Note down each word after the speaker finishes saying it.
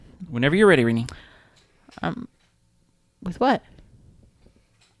Whenever you're ready, Rini. With what?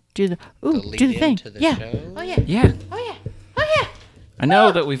 Do the thing. To the Yeah. show? Oh, yeah. Yeah. Oh, yeah. Oh, yeah. I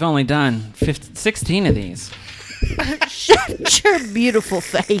know that we've only done 16 of these. Shut your beautiful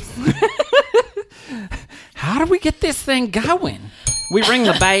face. How do we get this thing going? We ring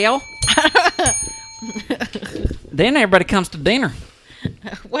the bell. Then everybody comes to dinner.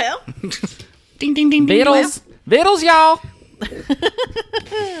 Well. Ding, ding, ding, ding. Vittles. Vittles, y'all.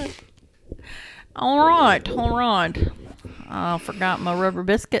 All right. I forgot my rubber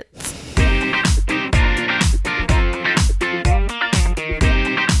biscuits.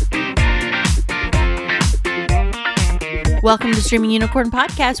 Welcome to Streaming Unicorn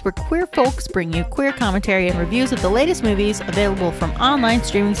Podcast, where queer folks bring you queer commentary and reviews of the latest movies available from online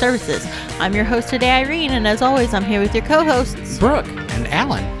streaming services. I'm your host today, Irene, and as always, I'm here with your co-hosts, Brooke. And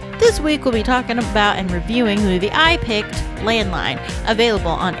Alan. This week, we'll be talking about and reviewing the movie I picked, Landline,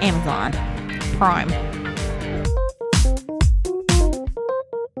 available on Amazon Prime.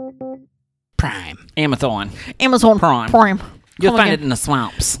 Amazon Prime. You'll find it in the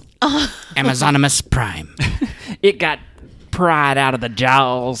swamps. Amazonimus Prime. It got pried out of the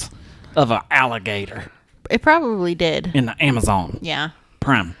jaws of an alligator It probably did. in the Amazon. Yeah.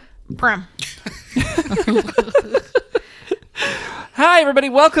 Prime. Prime. Hi, everybody.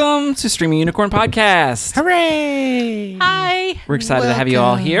 Welcome to Streaming Unicorn Podcast. Hooray! Hi. We're excited to have you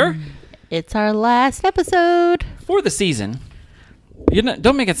all here It's our last episode. for the season.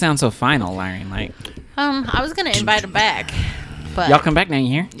 Don't make it sound so final, Larry. Like, I was gonna invite him back, but y'all come back now, you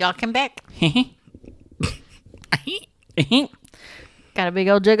hear? y'all come back. So Got a big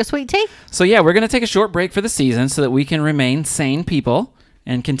old jug of sweet tea. yeah, we're going to take a short break for the season so that we can remain sane people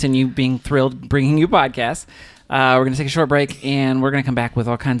and continue being thrilled bringing you podcasts. We're going to take a short break and we're going to come back with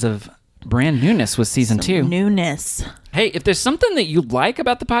all kinds of brand newness with season 2. Newness. Hey, if there's something that you like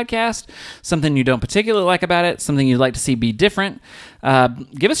about the podcast, something you don't particularly like about it, something you'd like to see be different,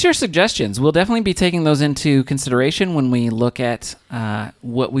 give us your suggestions. We'll definitely be taking those into consideration when we look at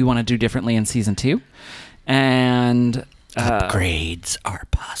what we want to do differently in season 2. And Upgrades are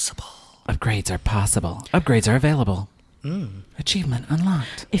possible. upgrades are possible. Upgrades are available. Achievement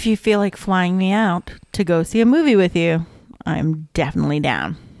unlocked. If you feel like flying me out to go see a movie with you, I'm definitely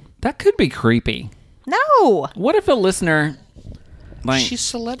down. That could be creepy. No. What if a listener, like She's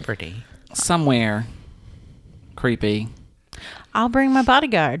celebrity. somewhere, creepy? I'll bring my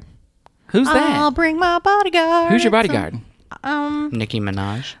bodyguard. Who's that? I'll bring my bodyguard. Who's your bodyguard? Nicki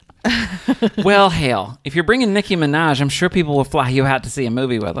Minaj. Well, hell, if you're bringing Nicki Minaj, I'm sure people will fly you out to see a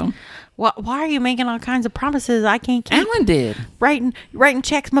movie with them. Why are you making all kinds of promises I can't keep? Alan did. Writing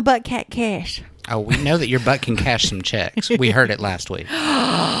checks my butt cat cash. Oh, we know that your butt can cash some checks. We heard it last week.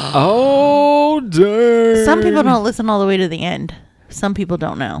 Oh, dang. Some people don't listen all the way to the end. Some people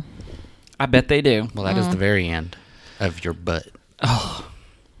don't know. I bet they do. Well, that is the very end of your butt.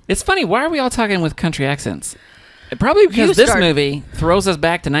 It's funny. Why are we all talking with country accents? Probably because this movie throws us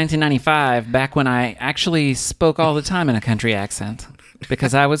back to 1995, back when I actually spoke all the time in a country accent.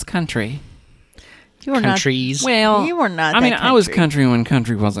 Because I was country. You were Countries. Well, You were not I mean, that I was country. country when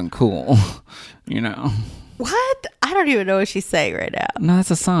country wasn't cool. You know. What? I don't even know what she's saying right now. No,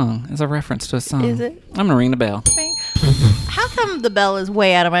 it's a song. It's a reference to a song. Is it? I'm going to ring the bell. How come the bell is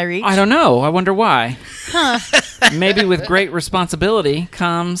way out of my reach? I don't know. I wonder why. Maybe with great responsibility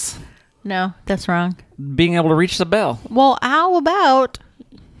comes No, that's wrong. being able to reach the bell. Well, how about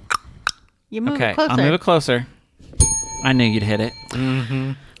you move Okay, it closer? I'll move it closer. I knew you'd hit it.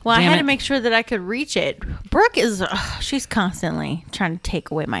 Well, I Damn had it. to make sure that I could reach it. Brooke is, she's constantly trying to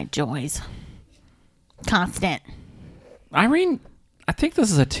take away my joys. Constant. Irene, I think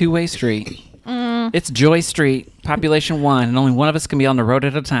this is a two-way street. It's Joy Street, population 1, and only one of us can be on the road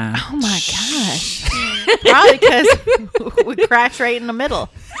at a time. Oh my gosh. Probably because we crash right in the middle.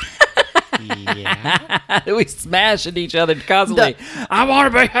 Yeah. We smash at each other constantly. I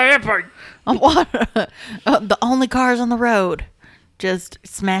want to be happy. The only cars on the road just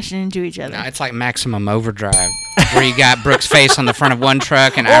smashing into each other. No, it's like Maximum Overdrive, where you got Brooke's face on the front of one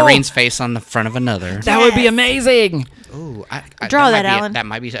truck and Irene's face on the front of another. That would be amazing. Ooh, Draw that, might be Alan. That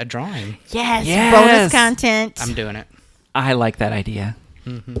might be a drawing. Yes, Yes. bonus content. I'm doing it. I like that idea.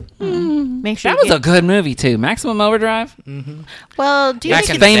 Make sure That you was a good movie, too. Maximum Overdrive. Well, do you Back think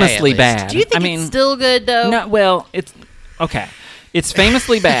in it's, the day, Famously at least. bad. do you think I mean, it's still good though? no, well, it's okay. It's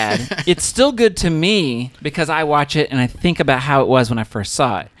famously bad. It's still good to me because I watch it and I think about how it was when I first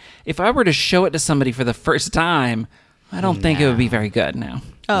saw it. If I were to show it to somebody for the first time, I don't think it would be very good now.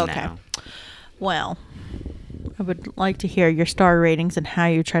 Oh, okay. No. Well, I would like to hear your star ratings and how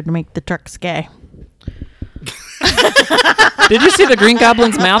you tried to make the trucks gay. Did you see the Green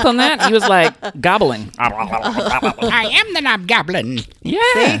Goblin's mouth on that? He was like gobbling. I am the Hobgoblin.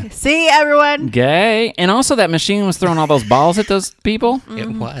 Yeah. See, everyone? Gay. And also that machine was throwing all those balls at those people. It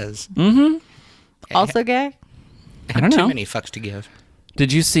was. Mm-hmm. Also gay? I don't know. Too many fucks to give.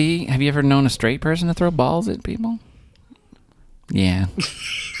 Have you ever known a straight person to throw balls at people? Yeah.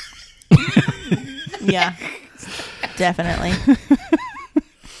 Yeah. Definitely.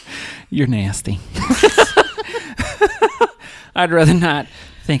 You're nasty. I'd rather not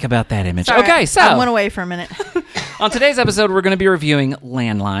think about that image. Sorry, Okay, so I went away for a minute. on today's episode, we're going to be reviewing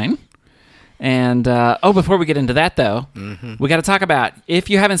Landline. And, before we get into that, though, we got to talk about, if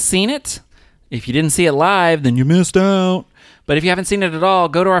you haven't seen it, if you didn't see it live, then you missed out. But if you haven't seen it at all,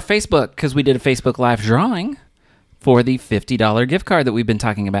 go to our Facebook, because we did a Facebook Live drawing for the $50 gift card that we've been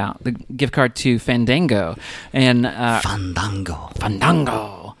talking about, the gift card to Fandango. And Fandango.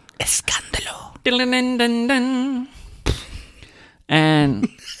 Escándalo. Dun-dun-dun-dun-dun. And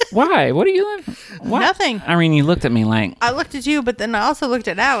why? What are you what? Nothing. I mean, you looked at me like I looked at you, but then I also looked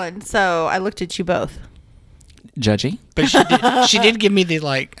at Alan, so I looked at you both. judgy. But she did give me the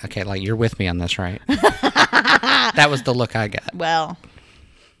okay, you're with me on this, right? That was the look I got. Well,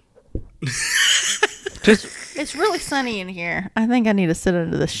 it's really sunny in here. I think I need to sit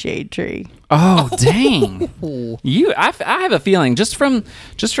under the shade tree. Oh, dang. I have a feeling just from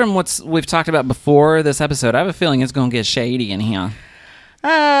what we've talked about before this episode, I have a feeling it's going to get shady in here.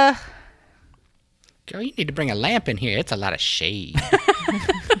 Girl, you need to bring a lamp in here. It's a lot of shade.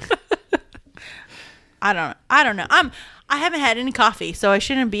 I don't know. I haven't had any coffee, so I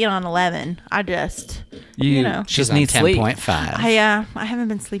shouldn't be on 11. I just, you know. Just on need sleep. 10.5. I haven't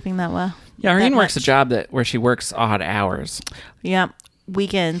been sleeping that well. Yeah, Irene works a much. job where she works odd hours. Yeah,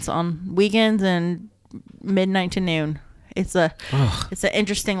 weekends and midnight to noon. It's an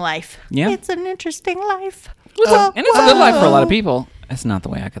interesting life. Yeah. It's an interesting life. And it's a good life for a lot of people. That's not the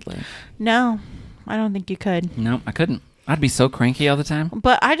way I could live. No, I don't think you could. No, I couldn't. I'd be so cranky all the time.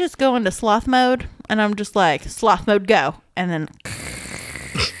 But I just go into sloth mode, and I'm just like, sloth mode, go. And then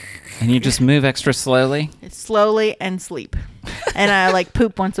And you just move extra slowly. it's slowly and sleep. And I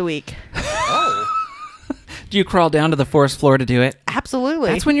poop once a week. Do you crawl down to the forest floor to do it?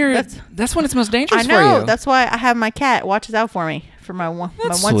 Absolutely. That's when that's when it's most dangerous I know. for you. That's why I have my cat watches out for me for my once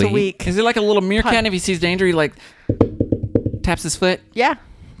Sweet. a week. Is he like a little meerkat? And if he sees danger, he taps his foot? Yeah,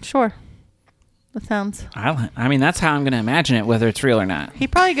 sure. That sounds. I mean, that's how I'm going to imagine it, whether it's real or not. He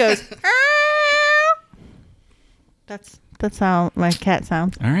probably goes. That's how my cat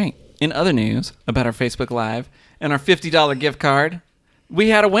sounds. All right. In other news about our Facebook Live and our $50 gift card, we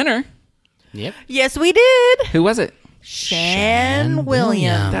had a winner. Yep. Yes, we did. Who was it? Shan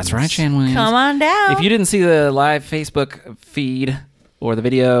Williams. That's right, Shan Williams. Come on down. If you didn't see the live Facebook feed or the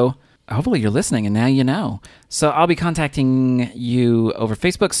video, hopefully you're listening and now you know. So I'll be contacting you over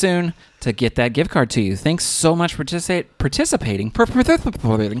Facebook soon to get that gift card to you. Thanks so much for participating.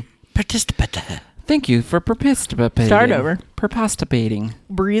 Thank you for participating. Start over. Participating.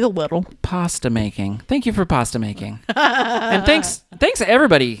 Breathe a little. Pasta making. Thank you for pasta making. And thanks to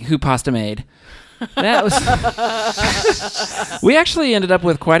everybody who pasta made. That was. We actually ended up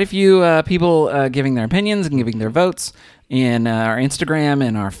with quite a few people giving their opinions and giving their votes in our Instagram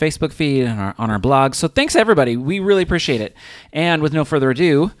and our Facebook feed and on our blog. So thanks everybody. We really appreciate it. And with no further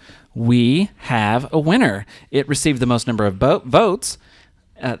ado, we have a winner. It received the most number of votes.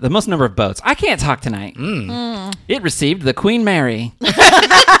 The most number of boats. I can't talk tonight. It received the Queen Mary.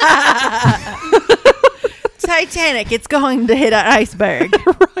 Titanic. It's going to hit an iceberg.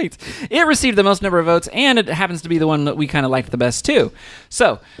 Right. It received the most number of votes, and it happens to be the one that we kind of liked the best, too.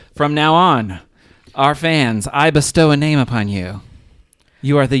 So, from now on, our fans, I bestow a name upon you.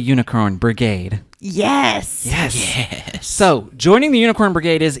 You are the Unicorn Brigade. Yes. Yes. So, joining the Unicorn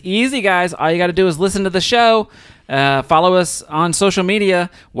Brigade is easy, guys. All you got to do is listen to the show, follow us on social media,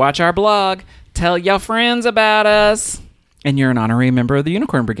 watch our blog, tell your friends about us, and you're an honorary member of the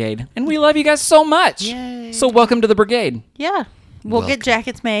Unicorn Brigade. And we love you guys so much. Yay. So, welcome to the Brigade. Yeah. We'll get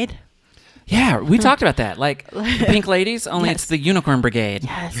jackets made. Yeah, we talked about that. Like the Pink Ladies, only Yes. it's the Unicorn Brigade.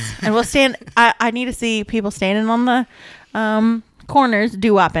 Yes. And we'll stand. I need to see people standing on the corners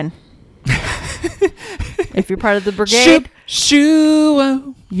doo-wopping. If you're part of the brigade,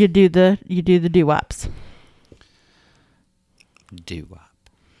 Shoo. you do the doo-wops. Doo-wop.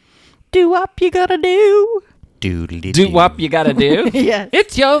 Doo-wop you gotta do. Doodly Do wop you gotta do. Yes.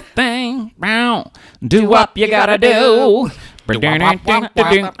 It's your thing. Do wop you gotta do.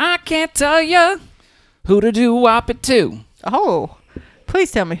 I can't tell you who to do wop it to. Oh,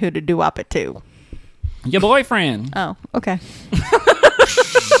 please tell me who to doo-wop it to. Your boyfriend. Oh, okay.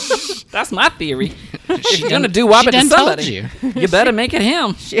 That's my theory. If you're going to do wop it to somebody, you better make it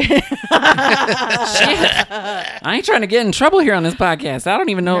him. Shit. I ain't trying to get in trouble here on this podcast. I don't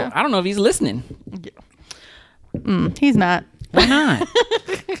even know. I don't know if he's listening. He's not. Why not?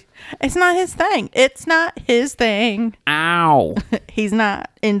 It's not his thing. It's not his thing. Ow. He's not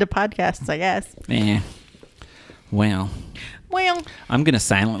into podcasts, I guess. Yeah. Well, I'm going to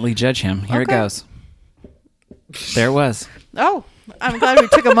silently judge him. Here it goes. There it was. Oh, I'm glad we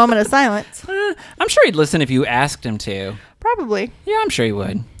took a moment of silence. I'm sure he'd listen if you asked him to. Probably. Yeah, I'm sure he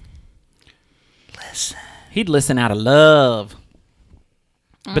would. Listen. He'd listen out of love.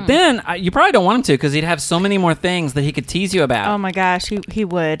 But then you probably don't want him to because he'd have so many more things that he could tease you about. Oh my gosh, he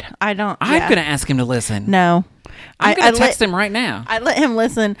would. I'm going to ask him to listen. No. I'm going to text him right now. I let him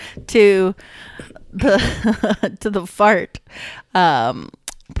listen to the fart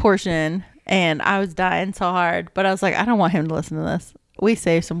portion, and I was dying so hard. But I was like, I don't want him to listen to this. We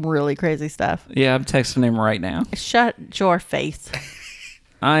say some really crazy stuff. Yeah, I'm texting him right now. Shut your face.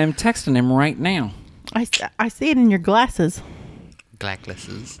 I'm texting him right now. I see it in your glasses.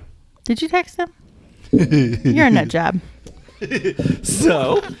 Glasses. Did you text him? You're a nut job.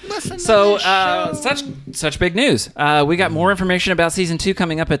 Such big news. We got more information about season 2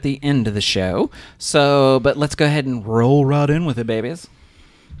 coming up at the end of the show. But let's go ahead and roll right in with it, babies.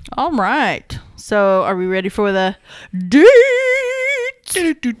 All right. So, are we ready for the deets?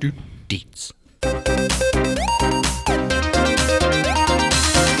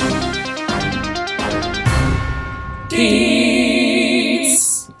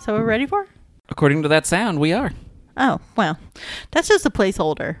 Deets. So we're ready for? According to that sound, we are. Oh, well. That's just a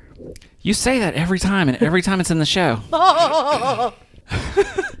placeholder. You say that every time, and every time it's in the show. I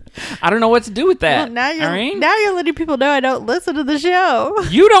don't know what to do with that. Well, now you're letting people know I don't listen to the show.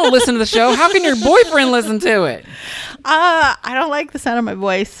 You don't listen to the show? How can your boyfriend listen to it? I don't like the sound of my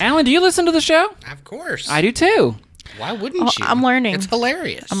voice. Alan, do you listen to the show? Of course. I do too. Why wouldn't you? I'm learning. It's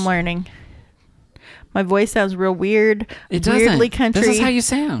hilarious. I'm learning. My voice sounds real weird. It doesn't. Weirdly country. This is how you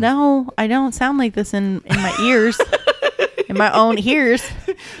sound. No, I don't sound like this in my ears. In my own ears.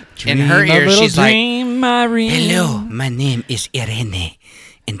 In her ears, she's like, hello, my name is Irene,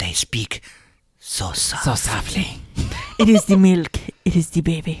 and I speak so softly. It is the milk. It is the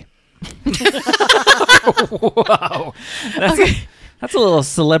baby. Whoa. That's a little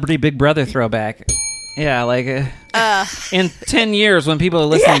Celebrity Big Brother throwback. Yeah, like in 10 years when people are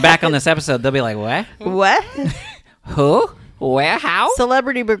listening back on this episode, they'll be like, what? What? Who? Where? How?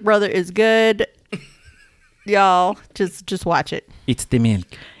 Celebrity Big Brother is good. Y'all, just watch it. It's the milk.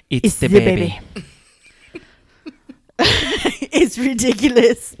 It's the baby. It's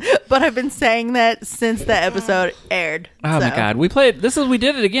ridiculous. But I've been saying that since the episode aired. Oh my God. We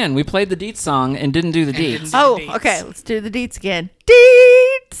did it again. We played the Deets song and didn't do the Deets. Okay. Let's do the Deets again.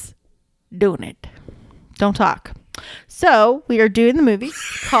 Deets! Doing it. Don't talk. So, we are doing the movie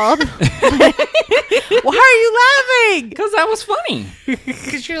called... Why are you laughing? Because that was funny.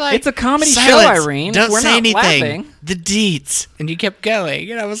 Because you're like... It's a comedy silence. show, Irene. Don't We're say not anything. Laughing. The Deets. And you kept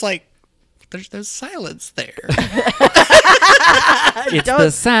going. And I was like, there's no silence there. It's the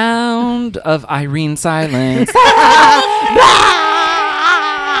sound of Irene silence.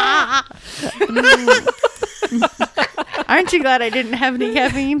 Aren't you glad I didn't have any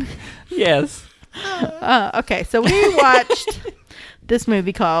caffeine? Yes. Okay, so we watched this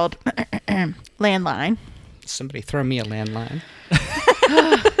movie called Landline. Somebody throw me a landline.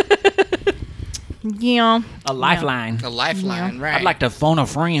 Yeah. A lifeline. A lifeline, right. I'd like to phone a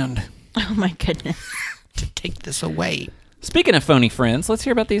friend. Oh my goodness. To take this away. Speaking of phony friends, let's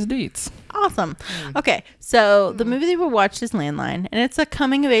hear about these Deets. Awesome. Okay, so the movie that we watched is Landline, and it's a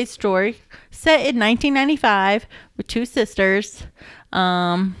coming-of-age story set in 1995 with two sisters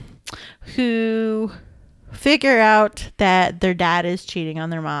who figure out that their dad is cheating on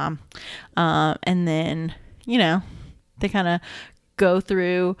their mom. And then, they kind of go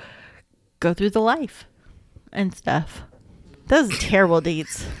through the life and stuff. Those are terrible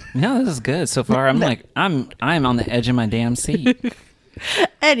Deets. No, this is good so far. I'm on the edge of my damn seat.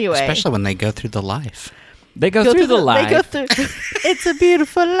 Anyway. Especially when they go through the life. They go through the life. They go through. It's a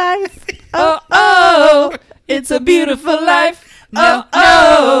beautiful life. Oh, it's a beautiful life.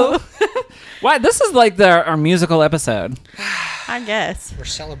 Oh. Why? This is like our musical episode. I guess. We're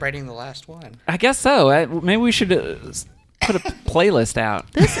celebrating the last one. I guess so. Maybe we should put a playlist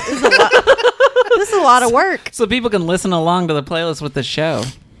out. This is a lot. This is a lot of work. So people can listen along to the playlist with the show.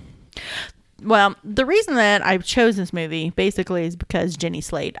 Well, the reason that I chose this movie basically is because Jenny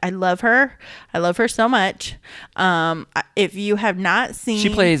Slate. I love her. I love her so much. If you have not seen... She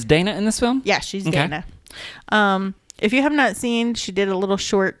plays Dana in this film? Yeah, she's okay. Dana. If you have not seen, she did a little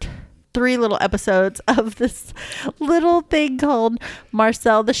short 3 little episodes of this little thing called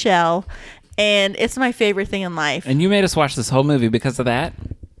Marcel the Shell, and it's my favorite thing in life. And you made us watch this whole movie because of that?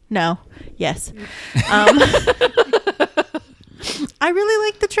 No. Yes. I really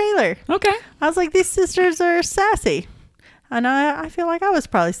liked the trailer. Okay. I was like, these sisters are sassy. And I feel like I was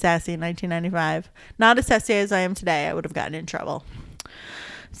probably sassy in 1995. Not as sassy as I am today. I would have gotten in trouble.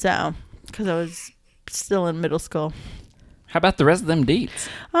 So, because I was still in middle school. How about the rest of them deets?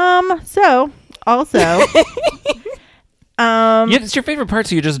 So, also... Yeah, it's your favorite part,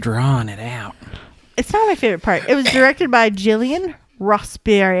 so you're just drawing it out. It's not my favorite part. It was directed by Gillian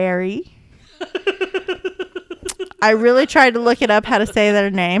Rossberry. I really tried to look it up how to say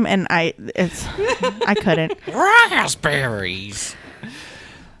their name, and I couldn't. Raspberries.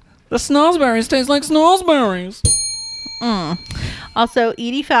 The snozberries taste like snozberries. Also,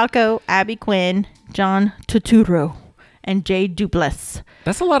 Edie Falco, Abby Quinn, John Turturro, and Jay Duplass.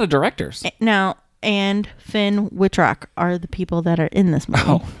 That's a lot of directors. Now, and Finn Wittrock are the people that are in this movie.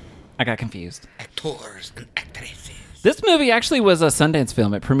 Oh, I got confused. Actors and actresses. This movie actually was a Sundance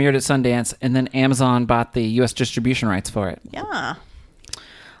film. It premiered at Sundance, and then Amazon bought the U.S. distribution rights for it. Yeah.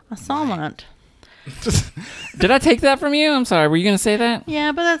 I saw that. Did I take that from you? I'm sorry. Were you going to say that?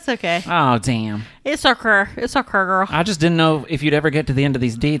 Yeah, but that's okay. Oh, damn. It's okay. It's okay, girl. I just didn't know if you'd ever get to the end of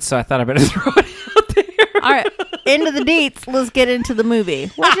these dates, so I thought I better throw it out there. All right. Into the deets. Let's get into the movie.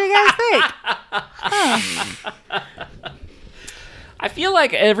 What do you guys think? Huh. I feel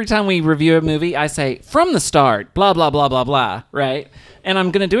like every time we review a movie, I say, from the start, blah, blah, blah, blah, blah, right? And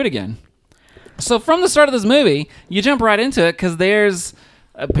I'm going to do it again. So from the start of this movie, you jump right into it because there's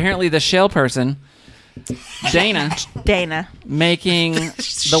apparently the shell person, Dana, making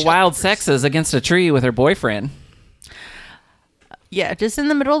the wild sexes against a tree with her boyfriend. Yeah, just in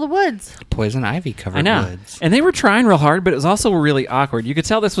the middle of the woods. Poison ivy covered I know. woods. And they were trying real hard, but it was also really awkward. You could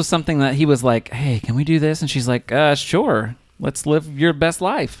tell this was something that he was like, hey, can we do this? And she's like, sure. Let's live your best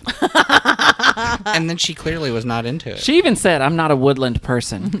life. And then she clearly was not into it. She even said, I'm not a woodland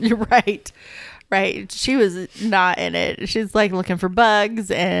person. You're right. Right. She was not in it. She's like looking for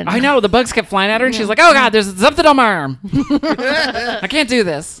bugs and... I know. The bugs kept flying at her and she's like, oh, God, there's something on my arm. I can't do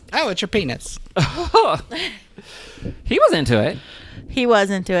this. Oh, it's your penis. He was into it. He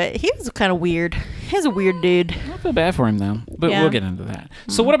was into it. He was kind of weird. He's a weird dude. I feel bad for him, though. But Yeah. we'll get into that.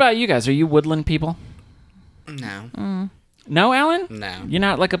 So what about you guys? Are you woodland people? No. No, Alan? No. You're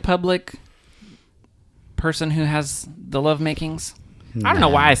not like a public person who has the love makings? I don't know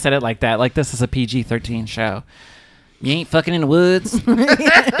why I said it like that. Like this is a PG-13 show. You ain't fucking in the woods.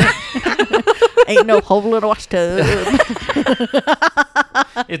 Ain't no hole in a wash tub.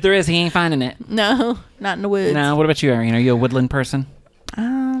 If there is, he ain't finding it. No, not in the woods. No, what about you, Irene? Are you a woodland person?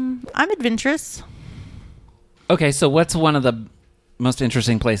 I'm adventurous. Okay, so what's one of the most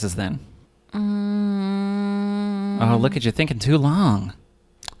interesting places then? Oh, look at you thinking too long.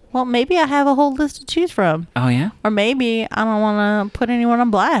 Well, maybe I have a whole list to choose from. Oh, yeah? Or maybe I don't want to put anyone on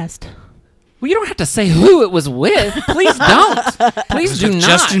blast. Well, you don't have to say who it was with. Please don't. Please do not.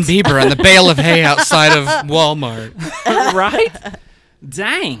 Justin Bieber on the bale of hay outside of Walmart. Right?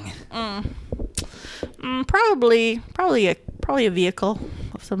 Dang. Probably a vehicle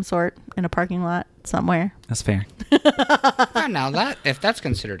of some sort in a parking lot somewhere. That's fair. Oh, now if that's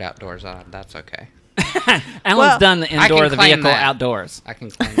considered outdoors, that's okay. Alan's done the I indoor can of the claim vehicle that. outdoors. I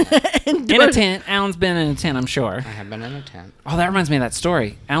can claim that. In a tent. Alan's been in a tent, I'm sure. I have been in a tent. Oh, that reminds me of that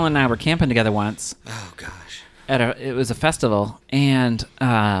story. Alan and I were camping together once. Oh, gosh. It was a festival, and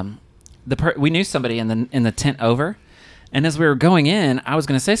we knew somebody in the tent over. And as we were going in, I was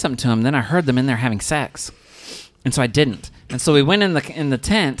going to say something to him. Then I heard them in there having sex, and so I didn't. And so we went in the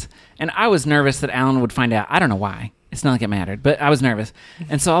tent, and I was nervous that Alan would find out. I don't know why. It's not like it mattered, but I was nervous.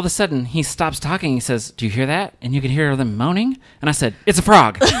 And so all of a sudden, he stops talking. He says, "Do you hear that?" And you could hear them moaning. And I said, "It's a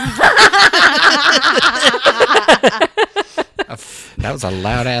frog." That was a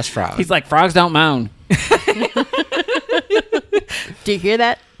loud-ass frog. He's like, "Frogs don't moan." Do you hear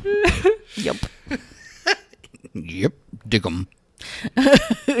that? Yep. Yep. Dig 'em.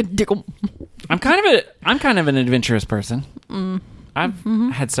 Dig 'em. I'm kind of an adventurous person. I've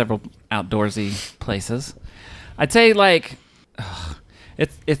had several outdoorsy places. I'd say like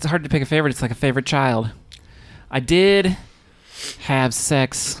it's hard to pick a favorite. It's like a favorite child. I did have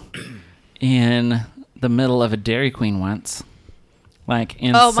sex in the middle of a Dairy Queen once, like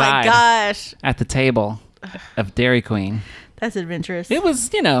inside. Oh my gosh, at the table of Dairy Queen. that's adventurous. It was,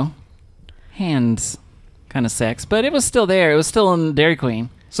 hands kind of sex, but it was still there. It was still in Dairy Queen.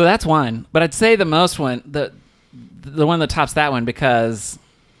 So that's one. But I'd say the most one, the one that tops that one because,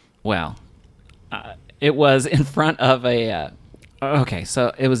 well, it was in front of a. Okay,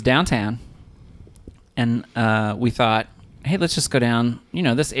 so it was downtown, and we thought, hey, let's just go down.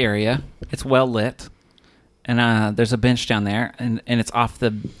 This area. It's well lit, and there's a bench down there, and it's off the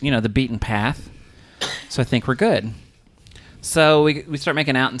the beaten path. So I think we're good. So we start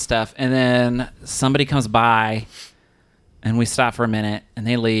making out and stuff, and then somebody comes by, and we stop for a minute, and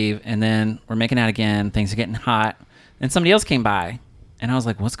they leave, and then we're making out again. Things are getting hot, and somebody else came by, and I was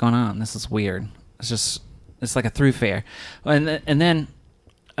like, "What's going on? This is weird." It's like a thoroughfare, and then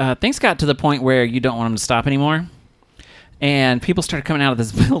things got to the point where you don't want them to stop anymore, and people started coming out of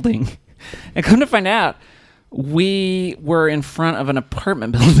this building, and come to find out, we were in front of an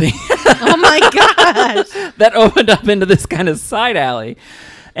apartment building. Oh my gosh. That opened up into this kind of side alley.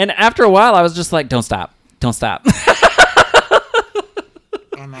 And after a while, I was just like, don't stop. Don't stop. Oh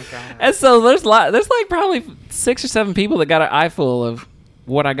my god. And so there's like probably 6 or 7 people that got an eye full of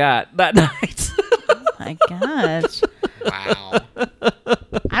what I got that night. Oh my gosh. Wow.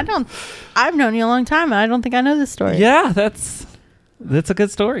 I've known you a long time, and I don't think I know this story. Yeah, that's a good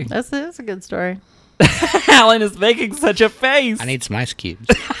story. That's a good story. Alan is making such a face. I need some ice cubes.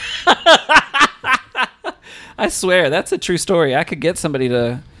 I swear, that's a true story. I could get somebody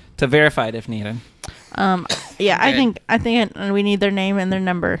to verify it if needed. Yeah, I think we need their name and their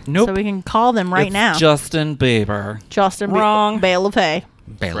number. Nope. So we can call them right It's now. Justin Bieber. Justin Wrong. Bale of Hay.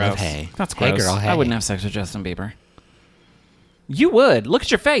 Bale of hay. That's Hey, gross. girl, hey. I wouldn't have sex with Justin Bieber. You would. Look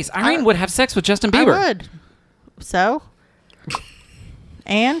at your face. Irene would have sex with Justin Bieber. I would. So?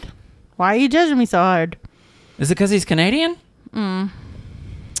 And? Why are you judging me so hard? Is it because he's Canadian? I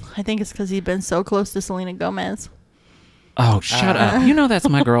think it's because he's been so close to Selena Gomez. Oh, shut up. You know that's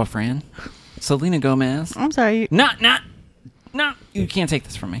my girlfriend. Selena Gomez. I'm sorry. No. You can't take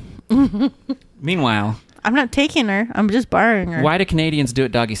this from me. Meanwhile, I'm not taking her. I'm just borrowing her. why do Canadians do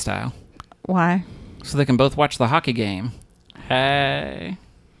it doggy style? Why? So they can both watch the hockey game. Hey.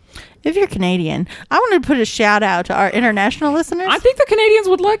 If you're Canadian, I want to put a shout out to our international listeners. I think the Canadians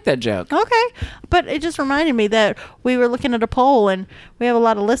would like that joke. Okay. But it just reminded me that we were looking at a poll, and we have a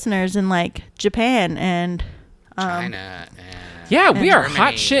lot of listeners in like Japan and China. Yeah, we are Germany.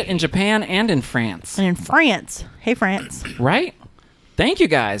 hot shit in Japan and in France. in France. Hey, France. Right? Thank you,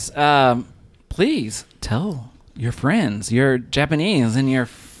 guys. Please tell your friends, your Japanese and your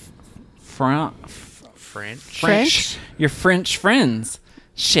French. your French friends.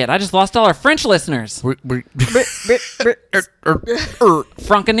 Shit, I just lost all our French listeners.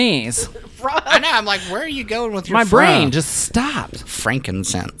 Francanese. I know. I'm like, where are you going with your My brain from? just stopped.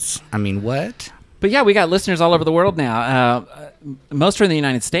 frankincense? I mean, what? But yeah, we got listeners all over the world now. Most are in the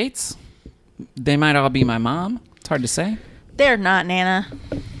United States. They might all be my mom. It's hard to say. They're not, Nana.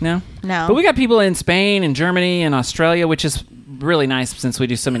 No? No. But we got people in Spain and Germany and Australia, which is really nice since we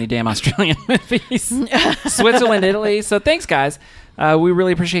do so many damn Australian movies. Switzerland, Italy. So thanks, guys. We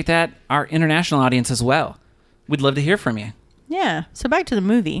really appreciate that. Our international audience as well. We'd love to hear from you. Yeah. So back to the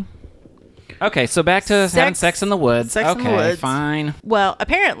movie. Okay, so back to having sex in the woods. Sex in okay, the woods. fine. Well,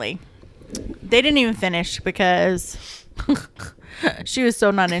 apparently, they didn't even finish because she was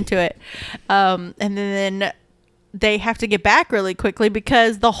so not into it. And then they have to get back really quickly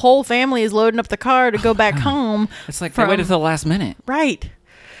because the whole family is loading up the car to go back home. It's like they waited till the last minute. Right.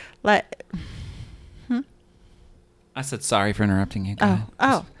 Like, I said sorry for interrupting you guys.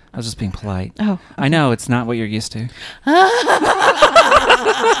 Oh. I was just being polite. Oh, I know it's not what you're used to.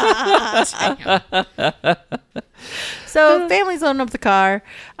 So family's loading up the car.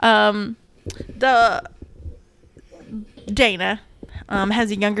 The Dana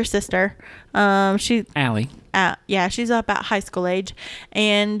has a younger sister. She Allie. yeah, she's about high school age,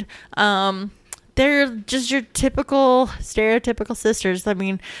 and they're just your typical stereotypical sisters. I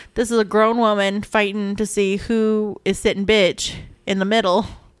mean, this is a grown woman fighting to see who is sitting bitch in the middle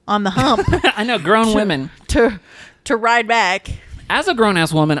on the hump I know, grown women. to ride back. As a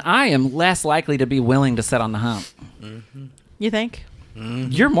grown-ass woman, I am less likely to be willing to sit on the hump. You think?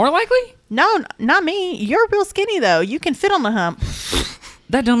 You're more likely? No, not me. You're real skinny though. You can fit on the hump.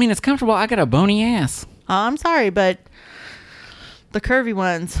 That don't mean it's comfortable. I got a bony ass. Oh, I'm sorry, but the curvy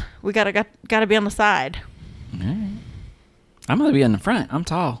ones, we gotta be on the side. I'm gonna be in the front. I'm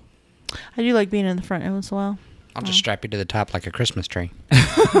tall. I do like being in the front once in a while. I'll just strap you to the top like a Christmas tree.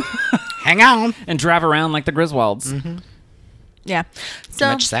 Hang on. And drive around like the Griswolds. Mm-hmm. Yeah. Too So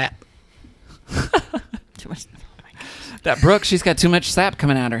much sap. too much. Oh my God. That Brooke, she's got too much sap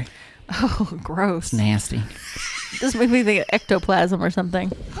coming at her. Oh, gross. Nasty. This makes me think of ectoplasm or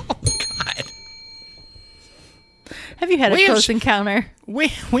something. Oh God. Have you had a We have close encounter? We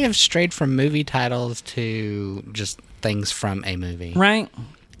have strayed from movie titles to just things from a movie. Right?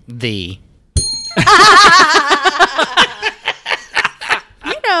 The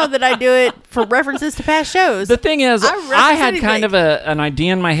You know that I do it for references to past shows. The thing is, I had anything. kind of an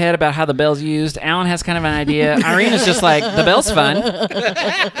idea in my head about how the bell's used. Alan has kind of an idea. Irene is just like, the bell's fun.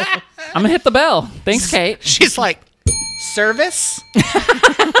 I'm going to hit the bell. Thanks, Kate. She's like, service?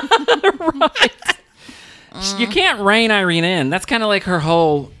 Right. You can't rein Irene in. That's kind of like her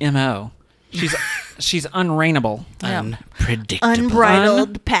whole MO. She's unreignable. Unpredictable.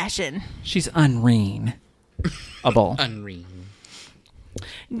 Unbridled passion. She's unreinable. Unreal.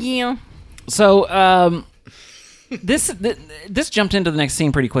 Yeah. So this jumped into the next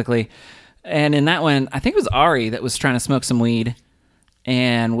scene pretty quickly, and in that one, I think it was Ari that was trying to smoke some weed,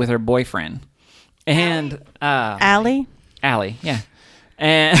 and with her boyfriend, and Allie? Allie, yeah,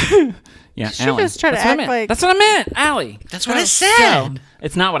 and yeah, She Allie. just tried to That's what I act meant. like- That's what I meant, Allie. That's what I said.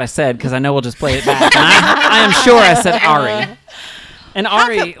 It's not what I said because I know we'll just play it back. And I am sure I said Ari, and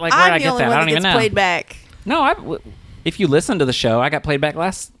Ari, like where did I get that? I don't even know. Played back. No, if you listen to the show, I got played back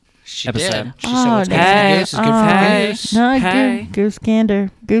last She episode. did. She said what's good for Hey, the goose is good for hey. the goose. No, Hey. goose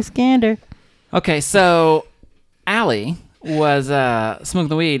gander. Goose gander. Okay, so Allie was smoking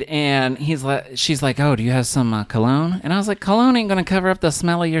the weed, and she's like, "Oh, do you have some cologne?" And I was like, "Cologne ain't gonna cover up the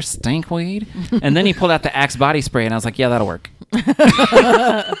smell of your stink weed." And then he pulled out the Axe body spray, and I was like, "Yeah, that'll work."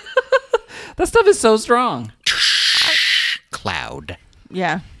 That stuff is so strong. Cloud.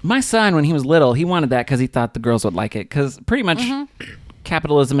 Yeah. My son, when he was little, he wanted that because he thought the girls would like it. Because pretty much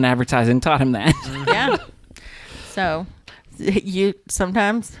capitalism and advertising taught him that. Yeah. So,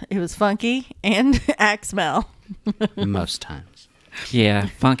 sometimes it was funky and axe smell. Most times. Yeah,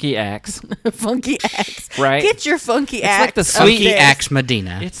 funky Axe. Funky axe. Right. Get your funky axe. like the Funky upstairs. Axe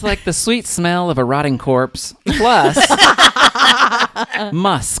Medina. It's like the sweet smell of a rotting corpse plus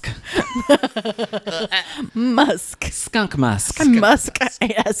musk, Musk. skunk musk. Musk.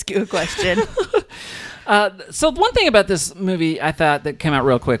 I ask you a question. So one thing about this movie I thought that came out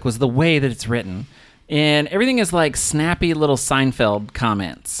real quick was the way that it's written. And everything is like snappy little Seinfeld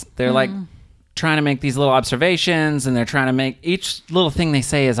comments. They're like trying to make these little observations, and they're trying to make each little thing they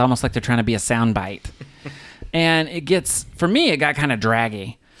say is almost like they're trying to be a soundbite. And it got kind of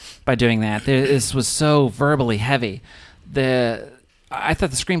draggy by doing that. This was so verbally heavy. I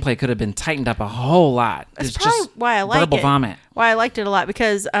thought the screenplay could have been tightened up a whole lot. That's It's probably just why I like verbal it. vomit. Why I liked it a lot,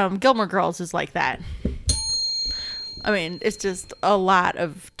 because Gilmore Girls is like that. I mean, it's just a lot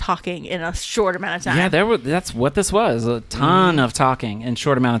of talking in a short amount of time. Yeah, that's what this was. A ton of talking in a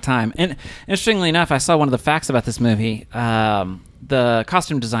short amount of time. And interestingly enough, I saw one of the facts about this movie. The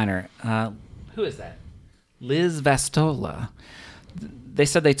costume designer, who is that? Liz Vastola. They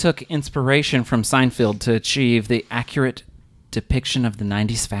said they took inspiration from Seinfeld to achieve the accurate depiction of the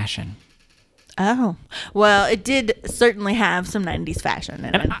 90s fashion. Oh. Well, it did certainly have some 90s fashion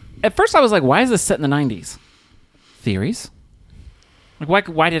in it. And at first I was like, why is this set in the 90s? Theories? Like,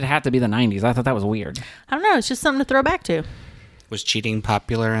 why did it have to be the 90s? I thought that was weird. I don't know. It's just something to throw back to. Was cheating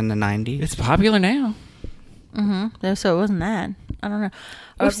popular in the 90s? It's popular now. So it wasn't that. I don't know.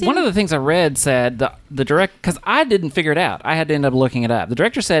 One of the things I read said the direct, because I didn't figure it out. I had to end up looking it up. The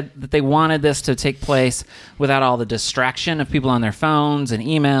director said that they wanted this to take place without all the distraction of people on their phones and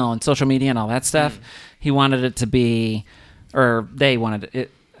email and social media and all that stuff. He wanted it to be, or they wanted it.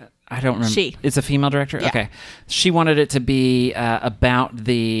 I don't remember. She. It's a female director? Yeah. Okay. She wanted it to be about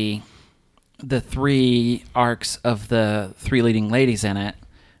the three arcs of the three leading ladies in it,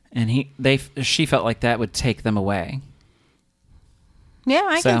 and she felt like that would take them away. Yeah,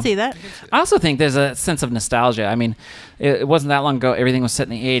 I can see that. I also think there's a sense of nostalgia. I mean, it wasn't that long ago everything was set in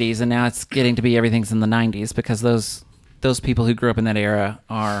the 80s, and now it's getting to be everything's in the 90s because those people who grew up in that era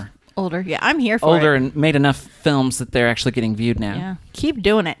are Older. Yeah, I'm here for older it. and made enough films that they're actually getting viewed now. Yeah. Keep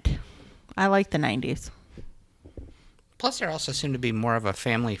doing it. I like the 90s. Plus, there also seemed to be more of a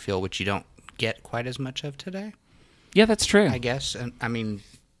family feel, which you don't get quite as much of today, Yeah, that's true. I guess. And I mean,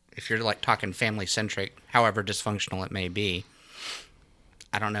 if you're like talking family centric, however dysfunctional it may be,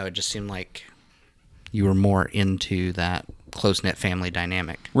 I don't know. It just seemed like you were more into that close knit family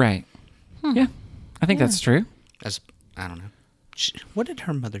dynamic. Right. Yeah, I think that's true. As I don't know. What did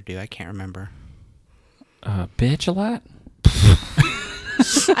her mother do? I can't remember. Bitch a lot?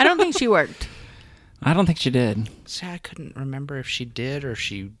 I don't think she worked. I don't think she did. See, I couldn't remember if she did or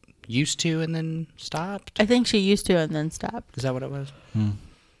she used to and then stopped. I think she used to and then stopped. Is that what it was?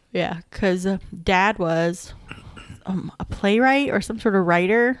 Yeah, because Dad was a playwright or some sort of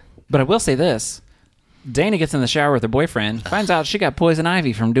writer. But I will say this. Dana gets in the shower with her boyfriend, finds out she got poison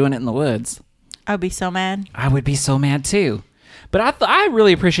ivy from doing it in the woods. I would be so mad. I would be so mad too. But I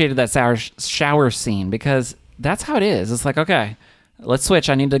really appreciated that shower scene because that's how it is. It's like, okay, let's switch.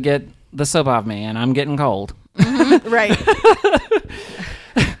 I need to get the soap off me, and I'm getting cold. Right.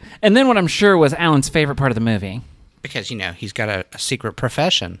 And then what I'm sure was Alan's favorite part of the movie. Because, he's got a secret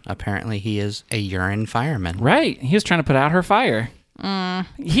profession. Apparently, he is a urine fireman. Right. He was trying to put out her fire.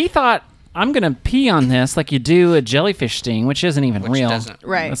 He thought, I'm going to pee on this like you do a jellyfish sting, which isn't even real. Doesn't.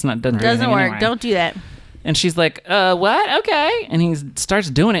 Right. Doesn't Doesn't anything work. anyway. Don't do that. And she's like, what? Okay. And he starts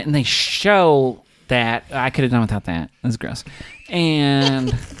doing it, and they show that. I could have done without that. That's gross.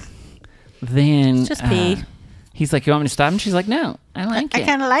 And then... It's just pee. He's like, you want me to stop? And she's like, no, I like it. I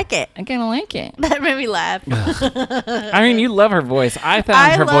kind of like it. I kind of like it. That made me laugh. You love her voice. I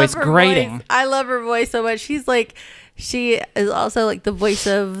found her voice grating. Voice. I love her voice so much. She is also like the voice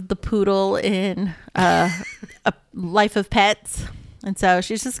of the poodle in A Life of Pets. And so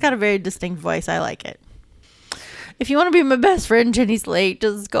she's just got a very distinct voice. I like it. If you want to be my best friend, Jenny's late,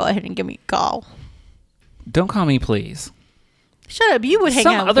 just go ahead and give me a call. Don't call me, please. Shut up. You would hang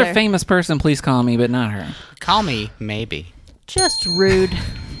Some out with other her. famous person, please call me, but not her. Call me, maybe. Just rude.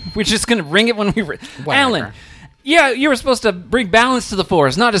 We're just going to ring it when we... Whatever. Alan, yeah, you were supposed to bring balance to the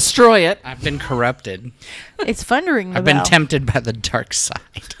force, not destroy it. I've been corrupted. It's fun to ring the I've bell. been tempted by the dark side.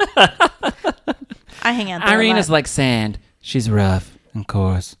 I hang out there Irene a lot. is like sand. She's rough and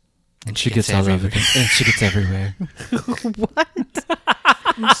coarse. And she gets all over it. And she gets everywhere.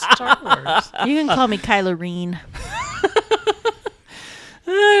 Star Wars. You can call me Kylo Reen.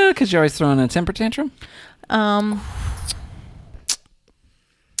 Because you're always throwing a temper tantrum?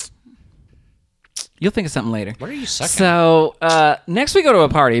 You'll think of something later. What are you sucking? So, next we go to a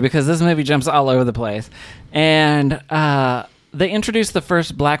party because this movie jumps all over the place. And they introduce the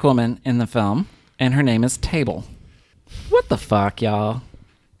first black woman in the film, and her name is Table. What the fuck, y'all?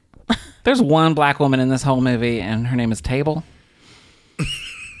 There's one black woman in this whole movie, and her name is Table.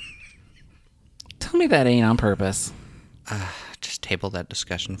 Tell me that ain't on purpose. Just table that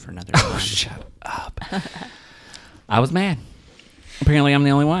discussion for another time. Shut up. I was mad. Apparently, I'm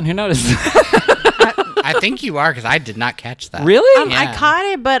the only one who noticed. I think you are, because I did not catch that. Really? I caught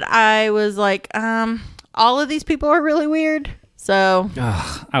it, but I was like, all of these people are really weird. So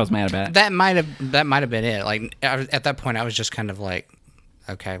Ugh, I was mad about it. That might have been it. Like at that point, I was just kind of like,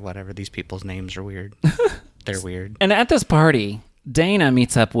 okay, whatever. These people's names are weird. They're weird. And at this party, Dana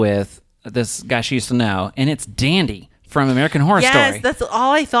meets up with this guy she used to know, and it's Dandy from American Horror Story. yes, that's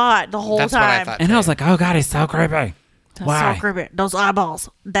all I thought the whole That's time. what I thought. And I was like, oh God, he's so creepy. That's Why? so creepy. Those eyeballs,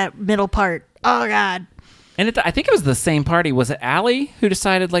 that middle part. Oh God. And I think it was the same party. Was it Allie who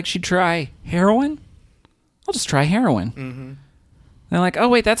decided like she'd try heroin? I'll just try heroin. Mm-hmm. They're like, oh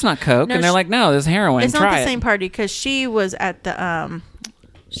wait, that's not coke. No, And they're like, no, this is heroin. It's try not the it. same party because she was at the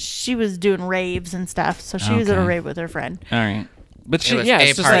she was doing raves and stuff. So she was at a Okay. rave with her friend. All right. But she, was yeah, a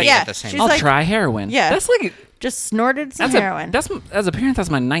it's just party like, Yeah, at the same she's I'll like- try heroin. Yeah. That's like, Just snorted some that's heroin. as a parent, that's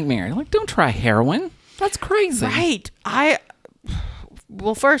my nightmare. Like, don't try heroin. That's crazy. Right.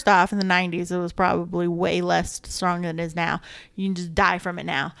 Well, first off, in the 90s, it was probably way less strong than it is now. You can just die from it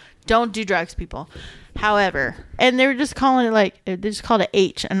now. Don't do drugs, people. However, and they were just calling it like, they just called it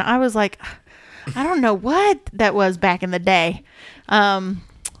H. And I was like, I don't know what that was back in the day.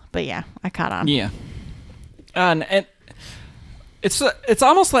 But yeah, I caught on. Yeah. And it's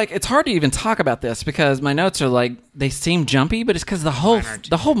almost like it's hard to even talk about this because my notes are like they seem jumpy, but it's because the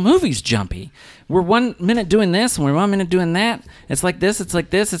whole movie's jumpy. We're 1 minute doing this and we're 1 minute doing that. It's like this, it's like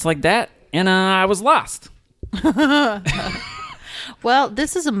this, it's like that, and I was lost. Well,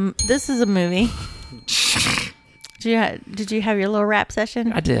 this is a movie. Did you have your little rap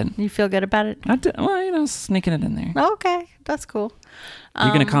session? I did. You feel good about it? I did. Well, sneaking it in there. Okay, that's cool.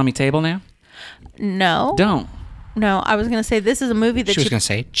 You're gonna call me Table now? No. Don't. No, I was going to say this is a movie that She was going to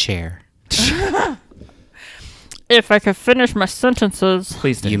say chair. If I could finish my sentences.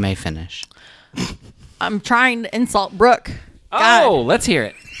 Please do. You may finish. I'm trying to insult Brooke. Oh, let's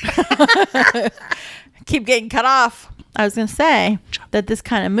hear it. Keep getting cut off. I was going to say that this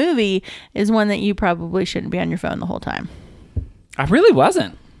kind of movie is one that you probably shouldn't be on your phone the whole time. I really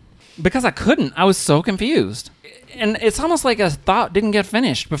wasn't. Because I couldn't. I was so confused. And it's almost like a thought didn't get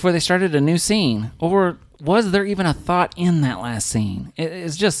finished before they started a new scene. Or was there even a thought in that last scene?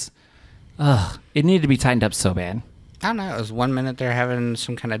 It's just, it needed to be tightened up so bad. I don't know. It was 1 minute they're having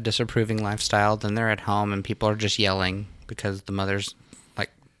some kind of disapproving lifestyle. Then they're at home and people are just yelling because the mother's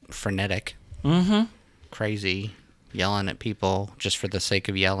like frenetic. Mm-hmm. Crazy. Yelling at people just for the sake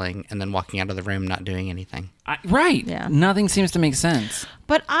of yelling and then walking out of the room not doing anything. Right. Yeah. Nothing seems to make sense.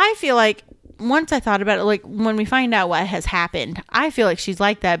 But I feel like once I thought about it, like when we find out what has happened, I feel like she's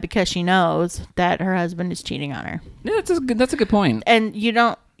like that because she knows that her husband is cheating on her. Yeah, that's a good point. And you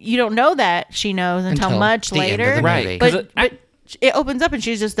don't know that she knows until much the end of later. the Right. movie. But it opens up and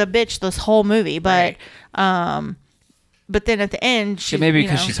she's just a bitch this whole movie. But but then at the end, she maybe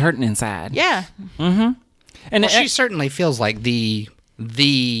because she's hurting inside. Yeah. Mm-hmm. And she certainly feels like the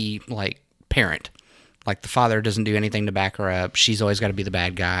like parent. Like the father doesn't do anything to back her up. She's always got to be the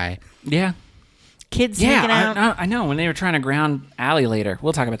bad guy. Yeah. Kids sneaking out. I know. When they were trying to ground Allie later.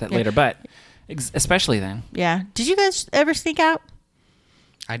 We'll talk about that later, but especially then. Yeah. Did you guys ever sneak out?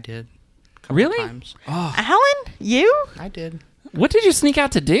 I did. Really? Times. Oh. Alan? You? I did. What did you sneak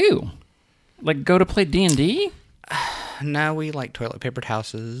out to do? Like go to play D&D? No, we like toilet papered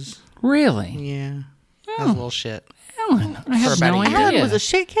houses. Really? Yeah. That was a little shit. Alan, I have about no a year. idea. Alan was a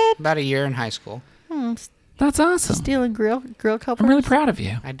shit kid? About a year in high school. That's awesome. Stealing grill covers? I'm really proud of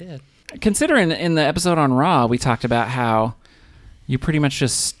you. I did. Considering in the episode on Raw, we talked about how you pretty much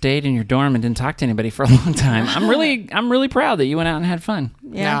just stayed in your dorm and didn't talk to anybody for a long time. I'm really proud that you went out and had fun.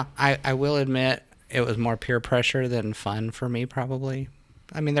 Yeah. Now, I will admit it was more peer pressure than fun for me, probably.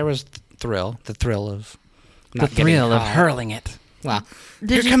 I mean, there was the thrill of not The thrill getting of caught. hurling it. Well,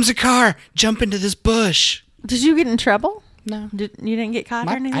 here comes a car. Jump into this bush. Did you get in trouble? No. You didn't get caught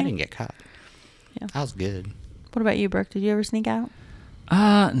or anything? I didn't get caught. Yeah. I was good. What about you, Brooke? Did you ever sneak out?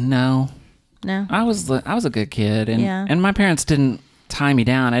 No. No. I was a good kid, and Yeah. and my parents didn't tie me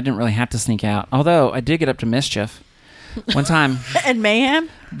down. I didn't really have to sneak out. Although I did get up to mischief. One time, And mayhem?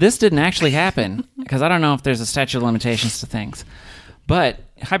 this didn't actually happen because I don't know if there's a statute of limitations to things. But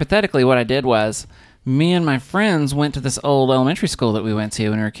hypothetically, what I did was me and my friends went to this old elementary school that we went to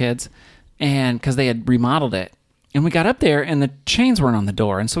when we were kids, and because they had remodeled it. And we got up there, and the chains weren't on the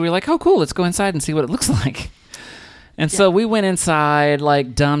door. And so we were like, oh, cool, let's go inside and see what it looks like. And so we went inside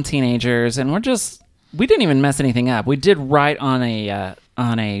like dumb teenagers, and we didn't even mess anything up. We did write on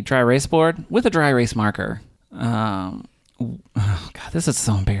a dry erase board with a dry erase marker. Oh, God, this is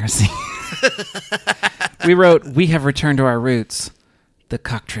so embarrassing. We wrote, "We have returned to our roots, the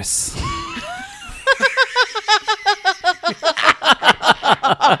cockatrice."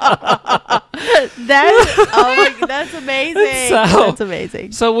 That's amazing. That's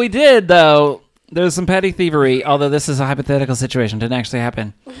amazing. So we did, though. There's some petty thievery, although this is a hypothetical situation. Didn't actually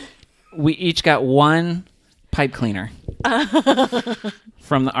happen. We each got one pipe cleaner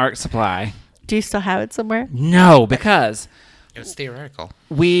from the art supply. Do you still have it somewhere? No, because It was theoretical.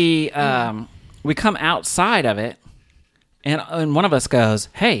 we come outside of it, and one of us goes,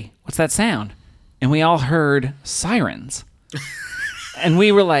 "Hey, what's that sound?" And we all heard sirens. And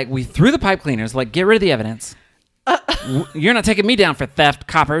we were like, we threw the pipe cleaners, like, get rid of the evidence. You're not taking me down for theft,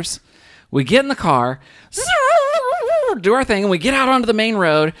 coppers. We get in the car, do our thing, and we get out onto the main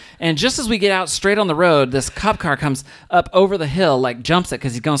road. And just as we get out straight on the road, this cop car comes up over the hill, like jumps it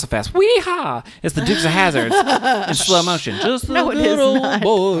because he's going so fast. Wee-haw! It's the Dukes of Hazzard in slow motion. Just the No, it is good old not.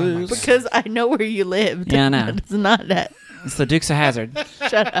 boys. Because I know where you lived. Yeah, I know. It's not that. It's the Dukes of Hazzard.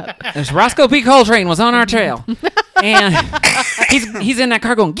 Shut up. There's Roscoe P. Coltrane was on our trail. And he's in that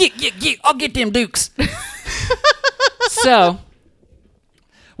car going, get, I'll get them Dukes. So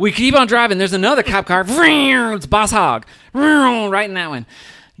we keep on driving. There's another cop car. It's Boss Hogg. Right in that one.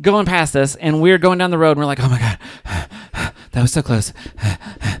 Going past us. And we're going down the road. And we're like, oh, my God. That was so close.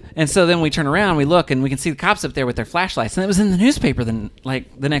 And so then we turn around. We look. And we can see the cops up there with their flashlights. And it was in the newspaper the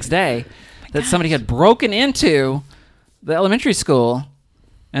next day that somebody had broken into the elementary school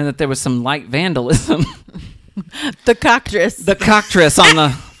and that there was some light vandalism. The cockatrice. The cockatrice on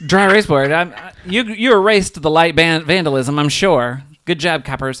the dry erase board. You erased the light vandalism, I'm sure. Good job,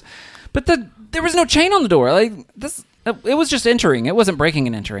 coppers. But there was no chain on the door. Like this, it was just entering. It wasn't breaking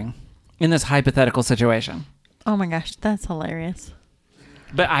and entering in this hypothetical situation. Oh my gosh, that's hilarious.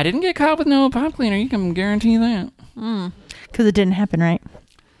 But I didn't get caught with no pipe cleaner. You can guarantee that. Because it didn't happen, right?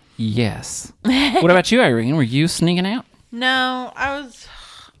 Yes. What about you, Irene? Were you sneaking out? No, I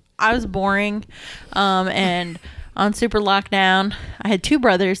was boring. And on super lockdown, I had two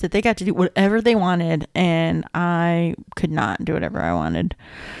brothers that they got to do whatever they wanted, and I could not do whatever I wanted.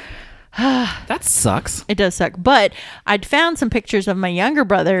 That sucks. It does suck. But I'd found some pictures of my younger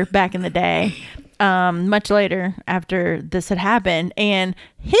brother back in the day, much later after this had happened, and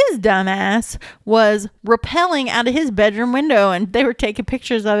his dumbass was rappelling out of his bedroom window, and they were taking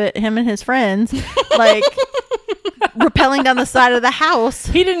pictures of it, him and his friends, like rappelling down the side of the house.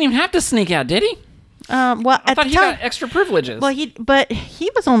 He didn't even have to sneak out, did he? Well, I at thought the he time, got extra privileges. well, he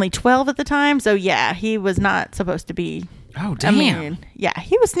was only 12 at the time, so yeah, he was not supposed to be. Oh, damn. I mean, yeah,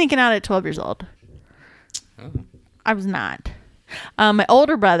 he was sneaking out at 12 years old. Oh. I was not. My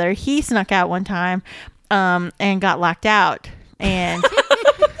older brother, he snuck out one time and got locked out. And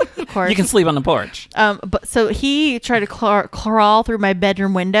course. You can sleep on the porch. But so he tried to crawl through my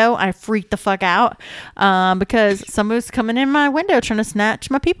bedroom window. I freaked the fuck out because someone was coming in my window trying to snatch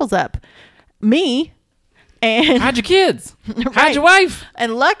my peoples up. Me. And Hide your kids. Hide Right. your wife.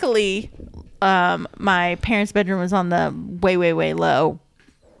 And luckily, my parents' bedroom was on the way, way, way low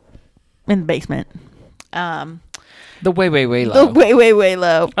in the basement. The way low. The way, way, way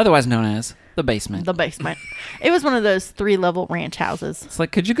low. Otherwise known as the basement. The basement. It was one of those 3-level ranch houses. It's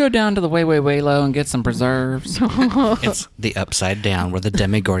like, could you go down to the way low and get some preserves? It's the upside down where the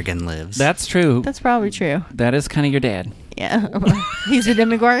Demogorgon lives. That's true. That's probably true. That is kind of your dad. Yeah. He's a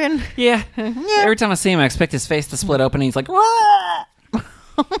Demogorgon. Yeah. Every time I see him, I expect his face to split open and he's like, "Wah!"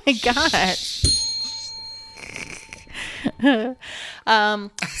 Oh my gosh.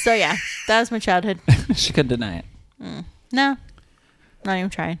 So yeah, that was my childhood. She couldn't deny it. No, not even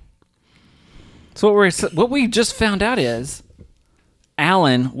trying. So what we just found out is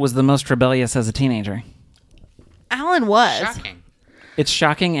Alan was the most rebellious as a teenager. Alan was. Shocking. It's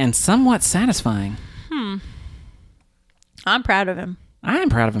shocking and somewhat satisfying. I'm proud of him. I am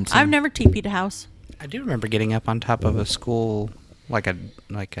proud of him too. I've never TP'd a house. I do remember getting up on top of a school, like a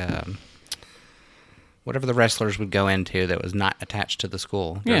whatever the wrestlers would go into that was not attached to the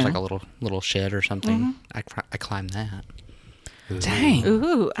school. There was Yeah. like a little shed or something. I climbed that. Dang.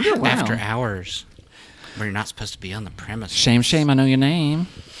 Ooh. Wow. After hours, where you're not supposed to be on the premises. Shame, I know your name.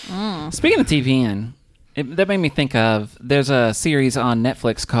 Speaking of TVN, that made me think of, there's a series on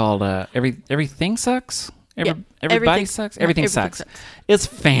Netflix called Everything Sucks? Everybody Everything- Sucks? no, Everything Everything Sucks. Sucks. It's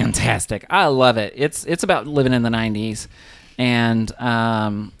fantastic. I love it. It's about living in the 90s and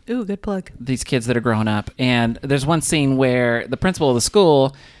Ooh, good plug. these kids that are growing up. And there's one scene where the principal of the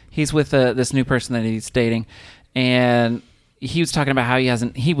school, he's with this new person that he's dating, and he was talking about how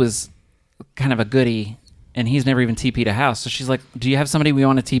he was kind of a goodie and he's never even TP'd a house. So she's like, do you have somebody we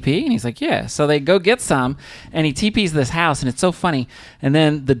want to TP? And he's like, yeah. So they go get some and he TP's this house and it's so funny. And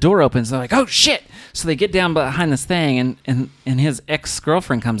then the door opens. They're like, oh shit. So they get down behind this thing and his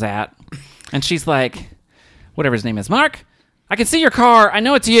ex-girlfriend comes out and she's like, whatever his name is, Mark, I can see your car. I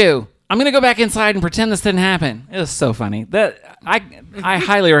know it's you. I'm going to go back inside and pretend this didn't happen. It was so funny. I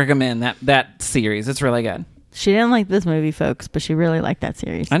highly recommend that series. It's really good. She didn't like this movie, folks, but she really liked that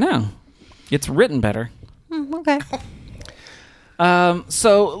series. I know. It's written better. Okay.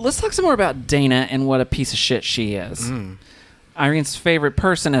 So let's talk some more about Dana and what a piece of shit she is. Irene's favorite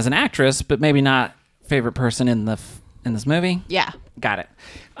person as an actress, but maybe not favorite person in this movie. Yeah. Got it.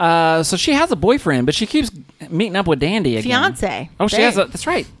 So she has a boyfriend, but she keeps meeting up with Dandy again. Fiance. Oh, she has a... That's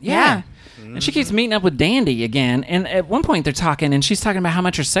right. Yeah. And she keeps meeting up with Dandy again. And at one point they're talking, and she's talking about how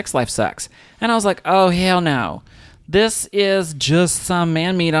much her sex life sucks. And I was like, oh, hell no. This is just some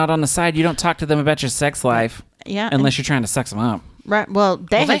man meet out on the side. You don't talk to them about your sex life. Yeah. Unless you're trying to sex them up. Right. Well,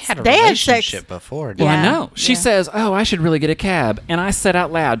 they had a they had relationship sex. before. Well, Yeah. I know. She says, oh, I should really get a cab. And I said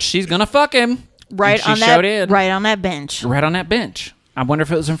out loud, she's going to fuck him. Right And on she that. showed in. Right on that bench. Right on that bench. I wonder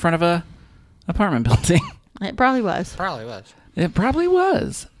if it was in front of a apartment building. It probably was. Probably was. It probably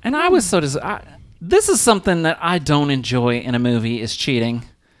was. And I was so this is something that I don't enjoy in a movie is cheating.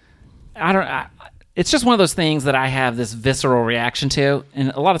 It's just one of those things that I have this visceral reaction to,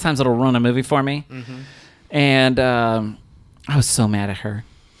 and a lot of times it'll ruin a movie for me. And I was so mad at her.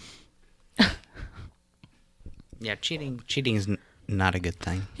 Yeah, cheating is not a good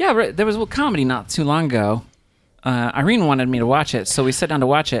thing. Yeah, right. There was a comedy not too long ago. Irene wanted me to watch it, so we sat down to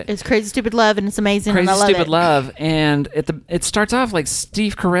watch it. It's Crazy Stupid Love, and it's amazing. Crazy and I love Stupid it. Love, and it starts off like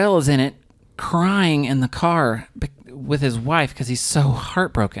Steve Carell is in it, crying in the car with his wife because he's so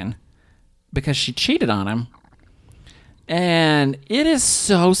heartbroken because she cheated on him, and it is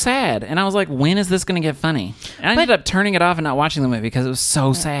so sad. And I was like, when is this going to get funny? And I ended up turning it off and not watching the movie because it was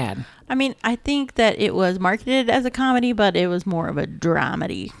so sad. I mean, I think that it was marketed as a comedy, but it was more of a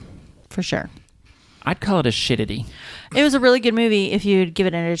dramedy, for sure. I'd call it a shittity. It was a really good movie if you'd give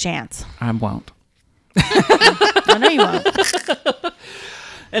it a chance. I won't. I know you won't.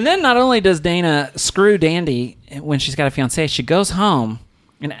 And then not only does Dana screw Dandy when she's got a fiancé, she goes home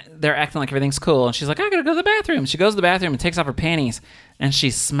and they're acting like everything's cool. And she's like, I gotta go to the bathroom. She goes to the bathroom and takes off her panties and she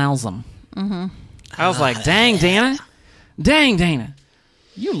smells them. I was like, dang, Dana. Dang, Dana.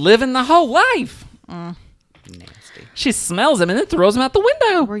 You living the whole life. Nasty. She smells them and then throws them out the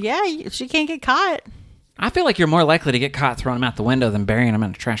window. Well, yeah, she can't get caught. I feel like you're more likely to get caught throwing them out the window than burying them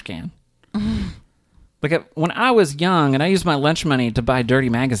in a trash can. Like when I was young and I used my lunch money to buy dirty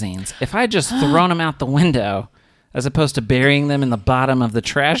magazines, if I had just thrown them out the window as opposed to burying them in the bottom of the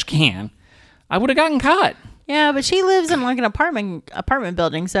trash can, I would have gotten caught. Yeah, but she lives in like an apartment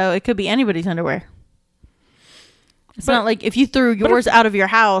building, so it could be anybody's underwear. It's not like if you threw yours out of your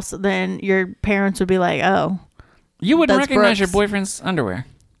house, then your parents would be like, "Oh, You wouldn't That's recognize your Brooks. boyfriend's underwear.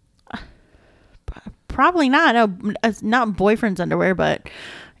 probably not." No, it's not boyfriend's underwear, but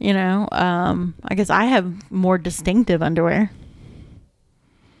I guess I have more distinctive underwear.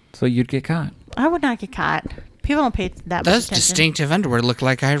 So you'd get caught. I would not get caught. People don't pay that much Those attention. distinctive underwear look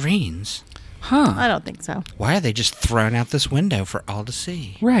like Irene's. Huh. I don't think so. Why are they just thrown out this window for all to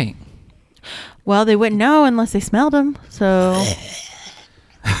see? Right. Well, they wouldn't know unless they smelled them. So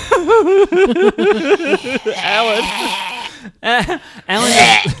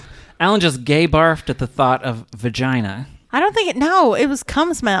Alan just gay barfed at the thought of vagina. I don't think it. No, it was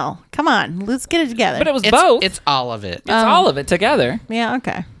cum smell. Come on, let's get it together. But it was both. It's all of it. It's all of it together. Yeah,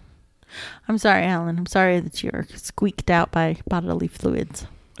 okay. I'm sorry, Alan. I'm sorry that you're squeaked out by bodily fluids.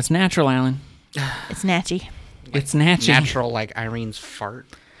 It's natural, Alan. It's natchy. It's natural. Natural, like Irene's fart.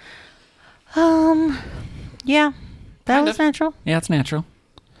 Yeah, that Kind was of. natural. Yeah, it's natural.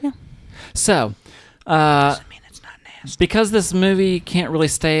 Yeah. So, Doesn't mean it's not nasty. because this movie can't really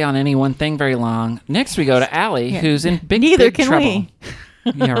stay on any one thing very long, next we go to Allie, Yeah. who's in big, Neither big can trouble. we.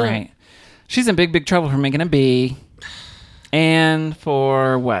 Yeah, right. She's in big, big trouble for making a B. And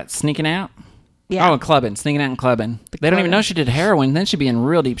for what? Sneaking out? Yeah. Oh, and clubbing. Sneaking out and clubbing. They don't even clubbing. know she did heroin. Then she'd be in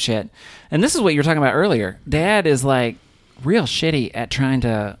real deep shit. And this is what you were talking about earlier. Dad is like real shitty at trying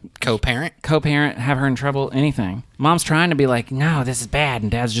to Co-parent? co-parent, have her in trouble, anything. Mom's trying to be like, no, this is bad. And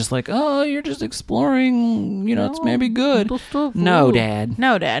Dad's just like, oh, you're just exploring. It's maybe good. No, Dad.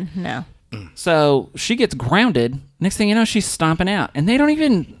 No, Dad. No. So she gets grounded. Next thing you know, she's stomping out. And they don't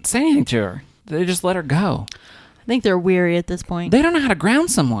even say anything to her. They just let her go. I think they're weary at this point. They don't know how to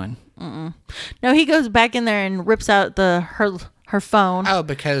ground someone. No, he goes back in there and rips out her phone. Oh,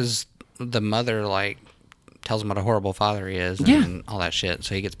 because the mother, tells him what a horrible father he is Yeah. and all that shit.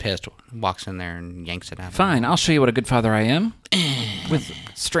 So he gets pissed, walks in there and yanks it out. Fine, I'll show you what a good father I am. With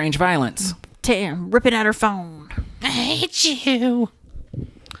strange violence. Ripping out her phone. I hate you.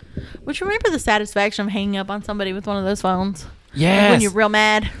 Which, remember the satisfaction of hanging up on somebody with one of those phones? Yes. When you're real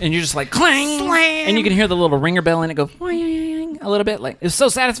mad. And you're just like, clang! Slam! And you can hear the little ringer bell and it go, boing, a little bit. Like, it's so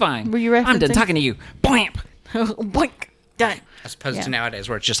satisfying. Were you I'm done referencing- talking to you. Boink! Boink. Done. As opposed Yeah. to nowadays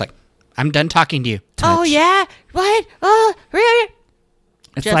where it's just like, I'm done talking to you. Oh, Touch. yeah? What? Oh, really?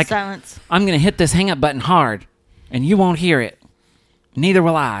 It's Just like, silence. I'm going to hit this hang up button hard, and you won't hear it. Neither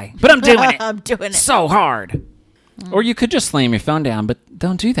will I. But I'm doing it. I'm doing it. So hard. Or you could just slam your phone down, but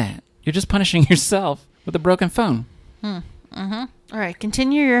don't do that. You're just punishing yourself with a broken phone. All right,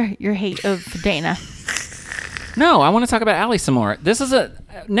 continue your hate of Dana. No, I want to talk about Allie some more. This is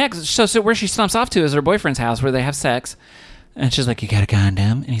next. So where she stumps off to is her boyfriend's house where they have sex. And she's like, you got a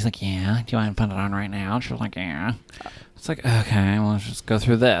condom? And he's like, yeah. Do you want to put it on right now? And she's like, yeah. It's like, okay, well, let's just go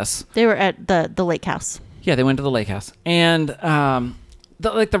through this. They were at the lake house. Yeah, they went to the lake house. And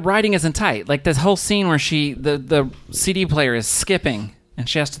the writing isn't tight. Like this whole scene where the CD player is skipping and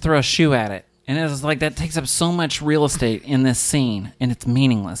she has to throw a shoe at it. And it's like that takes up so much real estate in this scene. And it's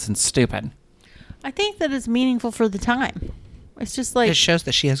meaningless and stupid. I think that it's meaningful for the time. It's just like, It shows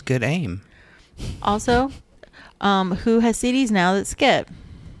that she has good aim. also, who has CDs now that skip?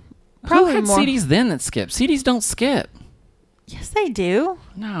 Who had CDs then that skip? CDs don't skip. Yes, they do.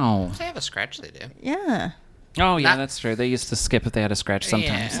 No. If they have a scratch, they do. Yeah. Oh yeah, Not- that's true. They used to skip if they had a scratch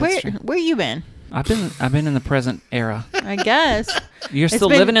sometimes. Yeah. That's true. Where you been? I've been in the present era. I guess. You're It's still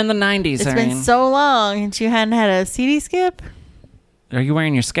been- living in the 90s, It's Irene. been so long and you hadn't had a CD skip. Are you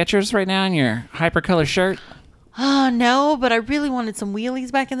wearing your Skechers right now and your hypercolor shirt? Oh, no, but I really wanted some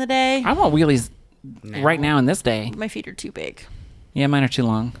wheelies back in the day. I want wheelies right now in this day. My feet are too big. Yeah, mine are too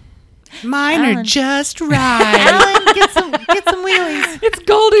long. Mine Alan. are just right. Alan, get some wheelies. It's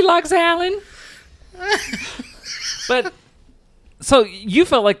Goldilocks, Alan. But so you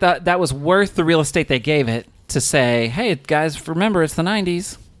felt like that was worth the real estate they gave it to say, "Hey guys, remember it's the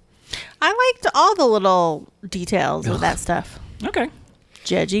 90s." I liked all the little details of that stuff. Okay.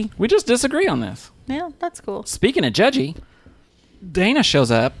 Judgy. We just disagree on this. Yeah, that's cool. Speaking of judgy, Dana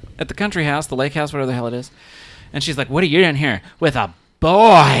shows up at the country house, the lake house, whatever the hell it is. And she's like, "What are you doing here with a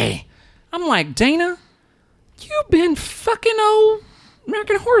boy?" I'm like, "Dana, you've been fucking old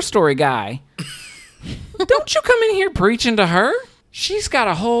American Horror Story guy. Don't you come in here preaching to her? She's got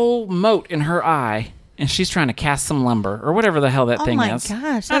a whole moat in her eye, and she's trying to cast some lumber, or whatever the hell that Oh thing my is.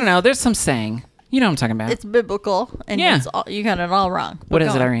 gosh, I don't know. There's some saying. You know what I'm talking about. It's biblical, and Yeah. you got it all wrong. What But is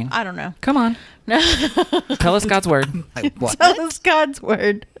go it, on. Irene? I don't know. Come on. Tell us God's word. Like, what? Tell us God's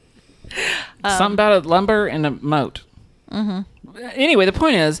word. Something about a lumber and a moat. Anyway, the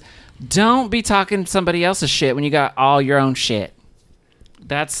point is, don't be talking somebody else's shit when you got all your own shit.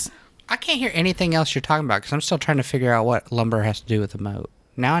 That's I can't hear anything else you're talking about because I'm still trying to figure out what lumber has to do with the moat.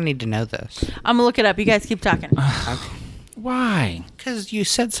 Now I need to know this. I'm gonna look it up. You guys keep talking. Why? Because you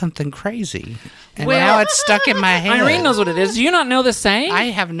said something crazy. And Well, now it's stuck in my head. Irene knows what it is. Do you not know the saying? I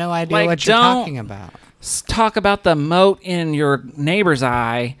have no idea Like, what you're don't- talking about. Talk about the moat in your neighbor's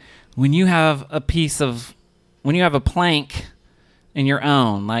eye when you have a plank in your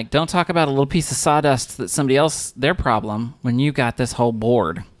own. Like, don't talk about a little piece of sawdust that's somebody else, their problem, when you got this whole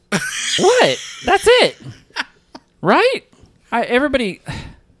board. What? That's it. Right? Everybody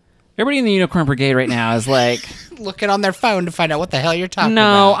in the Unicorn Brigade right now is like, Looking on their phone to find out what the hell you're talking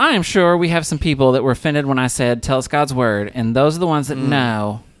no, about. I am sure we have some people that were offended when I said, tell us God's word. And those are the ones that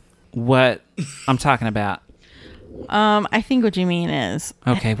know what I'm talking about. I think what you mean is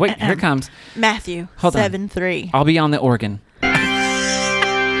Okay, wait, here it comes. Matthew Hold on. 7:3. I'll be on the organ.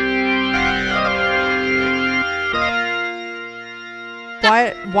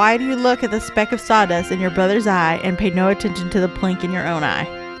 Why do you look at the speck of sawdust in your brother's eye and pay no attention to the plank in your own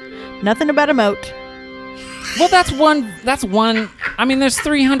eye? Nothing about a moat. Well, that's one. I mean, there's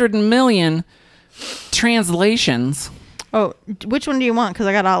 300 million translations. Oh, which one do you want? Because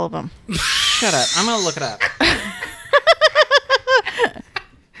I got all of them. Shut up. I'm going to look it up.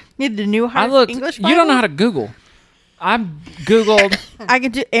 Need the new I hard looked. English You Bible? don't know how to Google. I Googled. I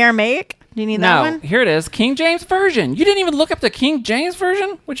can do Aramaic. Do you need that No, one? here it is. King James Version. You didn't even look up the King James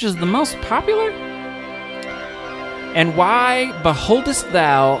Version, which is the most popular? And why beholdest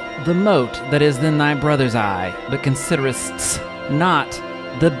thou the mote that is in thy brother's eye, but considerest not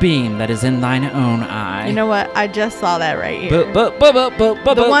the beam that is in thine own eye? You know what? I just saw that right here.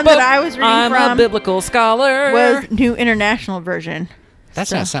 The one that I was reading I'm from a biblical scholar. was New International Version. That's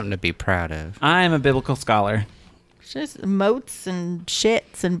So- not something to be proud of. I'm a biblical scholar. It's just moats and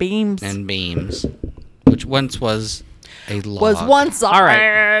shits and beams. And beams, which once was a log. Was once All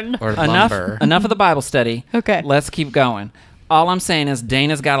right. or Enough lumber. of the Bible study. Okay. Let's keep going. All I'm saying is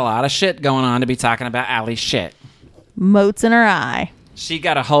Dana's got a lot of shit going on to be talking about Allie's shit. moats in her eye. She's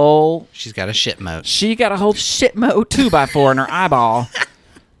got a whole She's got a shit moat. Shit moat. 2x4 in her eyeball.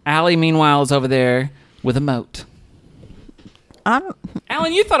 Allie, meanwhile, is over there with a moat.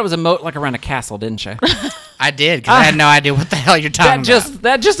 Alan, you thought it was a moat like around a castle, didn't you? I did, because I had no idea what the hell you're talking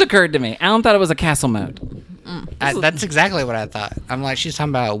That just occurred to me. Alan thought it was a castle moat. about. That's exactly what I thought. I'm like, she's talking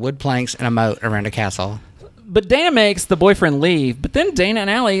about wood planks and a moat around a castle. But Dana makes the boyfriend leave, but then Dana and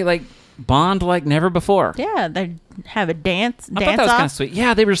Allie like bond like never before. Yeah, they have a dance. I thought that was kind of sweet.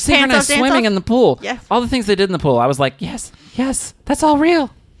 Yeah, they were synchronized dance swimming off? in the pool. Yes. All the things they did in the pool. I was like, yes, that's all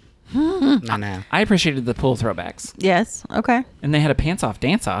real. No. I appreciated the pool throwbacks. Yes. Okay. And they had a pants off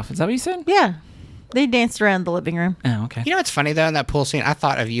dance off. Is that what you said? Yeah. They danced around the living room. Oh, okay. You know what's funny, though, in that pool scene? I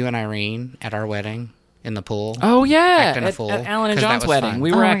thought of you and Irene at our wedding in the pool. Oh yeah, Acting a fool, at Alan and 'cause that John's was wedding, fun.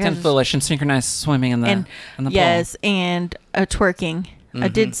 we Oh were my acting gosh. foolish and synchronized swimming in the And pool. yes, and twerking. I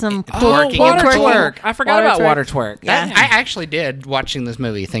did some Oh, Twerking in water the pool. twerk. I forgot about water twerk. Yeah. I actually did, watching this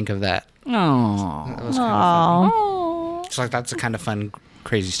movie, think of that. Oh, That was kind of fun. Oh, It's like, that's the kind of fun,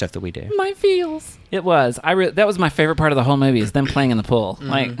 crazy stuff that we do. my feels. It was. That was my favorite part of the whole movie is them playing in the pool.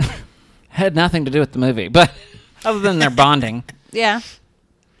 Like, had nothing to do with the movie, but other than their bonding. yeah.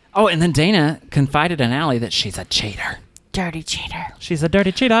 Oh, and then Dana confided in Allie that she's a cheater. Dirty cheater. She's a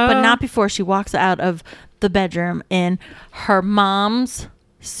dirty cheater. But not before she walks out of the bedroom in her mom's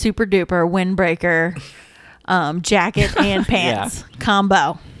super duper windbreaker jacket and pants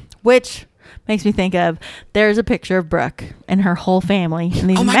combo, which makes me think of there's a picture of Brooke and her whole family in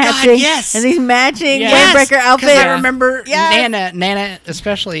these Oh my God, matching yes. and these matching Yes, windbreaker outfits. I remember Yes. Nana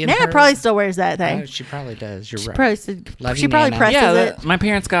especially in Nana her... probably still wears that thing. Oh, she probably does. You're She right. probably, Love she you, probably Nana. presses yeah, it. my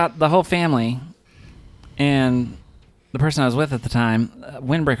parents got the whole family, and the person I was with at the time,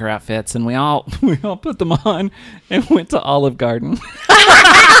 windbreaker outfits, and we all put them on and went to Olive Garden.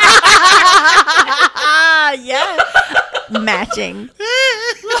 Yeah. Matching.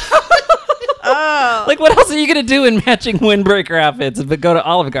 Oh. Like, what else are you gonna do in matching windbreaker outfits but go to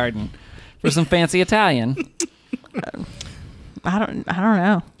Olive Garden for some fancy Italian? I don't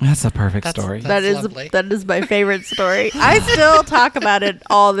know. That's a perfect story. That's lovely. That is my favorite story. I still talk about it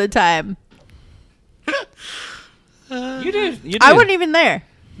all the time. You do. I wasn't even there.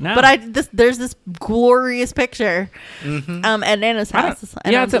 No. But there's this glorious picture at Nana's house.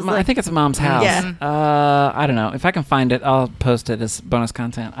 And Yeah, I'm just I like, think it's at Mom's house. Yeah. I don't know. If I can find it, I'll post it as bonus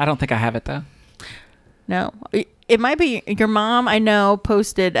content. I don't think I have it though. no. It might be your mom, I know,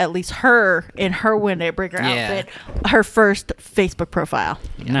 posted at least her in her windbreaker outfit, her first Facebook profile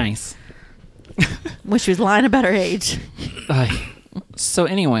Nice. when she was lying about her age. So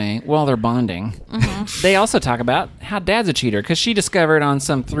anyway, while they're bonding, they also talk about how Dad's a cheater because she discovered on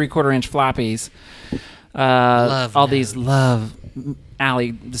some 3/4-inch floppies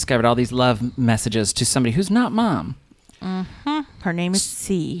Allie discovered all these love messages to somebody who's not Mom. Her name is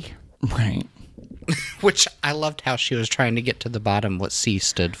C. Right. Which I loved how she was trying to get to the bottom what C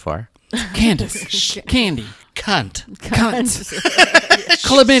stood for. Candace. Candy. Cunt.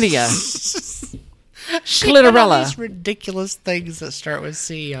 Chlamydia. She put all Clitorella. these ridiculous things that start with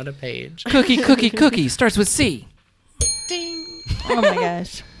C on a page. Cookie starts with C. Ding. Oh my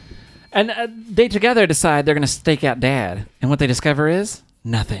gosh. And they together decide they're going to stake out Dad. And what they discover is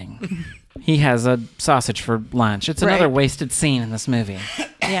nothing. He has a sausage for lunch. It's another Right. wasted scene in this movie.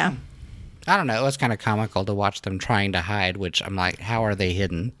 Yeah. I don't know. It was kind of comical to watch them trying to hide, which I'm like, how are they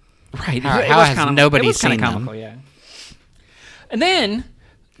hidden? Right. How It has was kinda- nobody it was kinda seen them? comical, yeah. And then,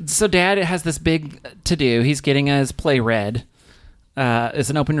 so Dad has this big to-do. He's getting his play read. It's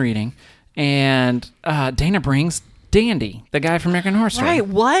an open reading. And Dana brings Dandy, the guy from American Horror Story. Right.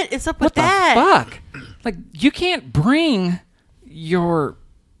 What is up with What the that? fuck? Like, you can't bring your...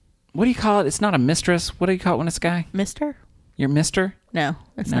 What do you call it? It's not a mistress. What do you call it when it's a guy? Mister? Your mister? No,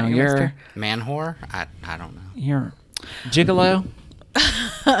 it's No, not your you're... mister. Man whore? I don't know. You're gigolo?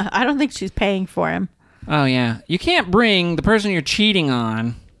 I don't think she's paying for him. Oh, yeah. You can't bring the person you're cheating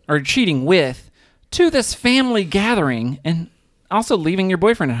on or cheating with to this family gathering and also leaving your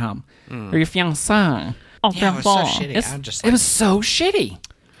boyfriend at home or your fiancé. Yeah, it was so shitty. I'm just like, It was so shitty.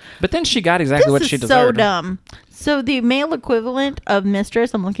 But then she got exactly what This she is deserved. so dumb. So the male equivalent of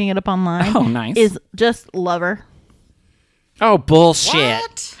mistress, I'm looking it up online. Oh, nice. Is just lover. Oh, bullshit.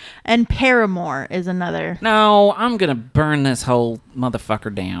 what? And paramour is another. No, I'm going to burn this whole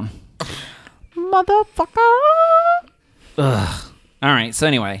motherfucker down. Motherfucker. Ugh. All right, so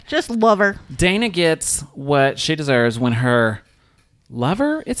anyway, Just lover. Dana gets what she deserves when her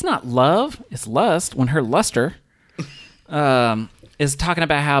lover, it's not love, it's lust, when her luster is talking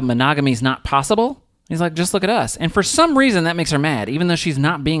about how monogamy is not possible. He's like, just look at us. And for some reason, that makes her mad, even though she's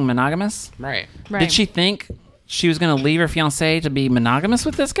not being monogamous. Right. Right. Did she think she was going to leave her fiancé to be monogamous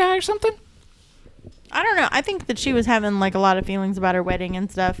with this guy or something? I don't know. I think that she was having like a lot of feelings about her wedding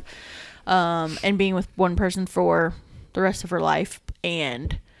and stuff, and being with one person for the rest of her life,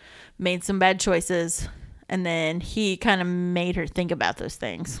 and made some bad choices, and then he kind of made her think about those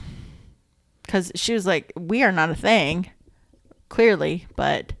things, because she was like, "We are not a thing, clearly,"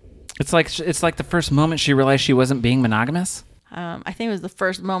 but It's like the first moment she realized she wasn't being monogamous. I think it was the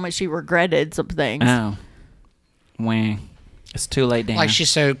first moment she regretted some things. Oh, wah. It's too late, Dana. Like she's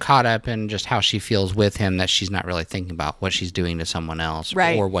so caught up in just how she feels with him that she's not really thinking about what she's doing to someone else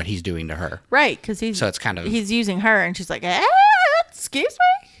Right. or what he's doing to her. Right, because So it's kind of- he's using her, and she's like, "Excuse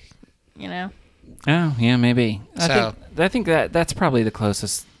me," you know. Oh, yeah, maybe. So- I think that's probably the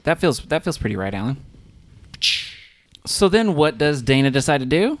closest. That feels pretty right, Alan. So then what does Dana decide to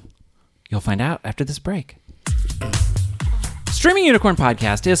do? You'll find out after this break. Streaming Unicorn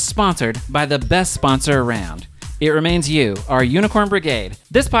Podcast is sponsored by the best sponsor around. It remains you, our Unicorn Brigade.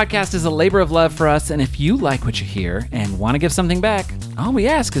 This podcast is a labor of love for us, and if you like what you hear and want to give something back, all we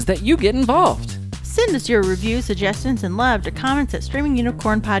ask is that you get involved. Send us your reviews, suggestions, and love to comments at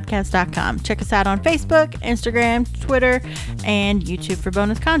streamingunicornpodcast.com. Check us out on Facebook, Instagram, Twitter, and YouTube for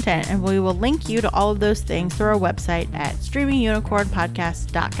bonus content. And we will link you to all of those things through our website at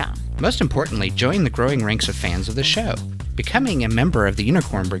streamingunicornpodcast.com. Most importantly, join the growing ranks of fans of the show. Becoming a member of the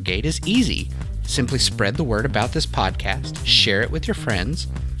Unicorn Brigade is easy. Simply spread the word about this podcast, share it with your friends,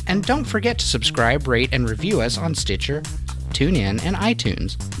 and don't forget to subscribe, rate, and review us on Stitcher, TuneIn, and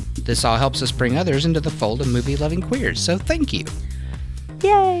iTunes. This all helps us bring others into the fold of movie-loving queers, so thank you.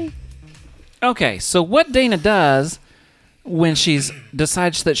 Yay! Okay, so what Dana does when she's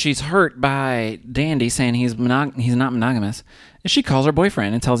decides that she's hurt by Dandy saying he's not monogamous is she calls her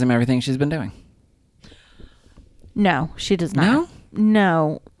boyfriend and tells him everything she's been doing. No, she does not.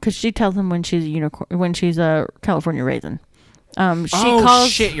 No, because she tells him when she's a California raisin. She calls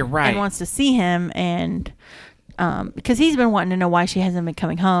shit, you're right. and wants to see him, and because he's been wanting to know why she hasn't been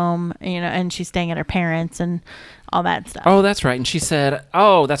coming home, and she's staying at her parents and all that stuff. Oh, that's right. And she said,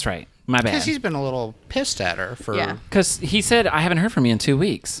 oh, that's right. My bad. Because he's been a little pissed at her for... Yeah. Because he said, I haven't heard from you in 2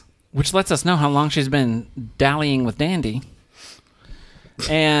 weeks, which lets us know how long she's been dallying with Dandy.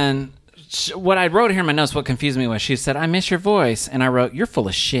 And what I wrote here in my notes, what confused me was she said, I miss your voice. And I wrote, you're full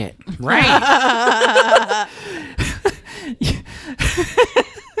of shit. Right.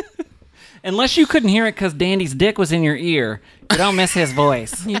 Unless you couldn't hear it because Dandy's dick was in your ear, you don't miss his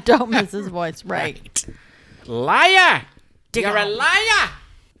voice. You don't miss his voice, right? Liar! You're a liar!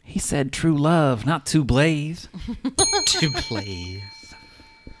 He said true love, not to blaze. To blaze.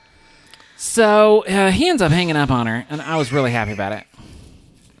 So he ends up hanging up on her, and I was really happy about it.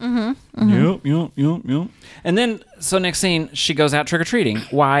 Yep. And then, so next scene, she goes out trick-or-treating.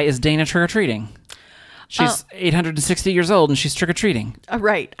 Why is Dana trick-or-treating? She's 860 years old, and she's trick-or-treating.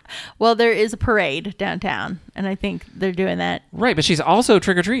 Right. Well, there is a parade downtown, and I think they're doing that. Right, but she's also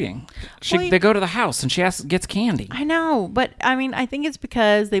trick-or-treating. Well, They go to the house, and she gets candy. I know, but I mean, I think it's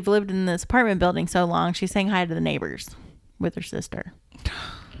because they've lived in this apartment building so long. She's saying hi to the neighbors with her sister.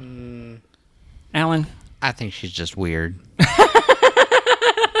 Alan? I think she's just weird.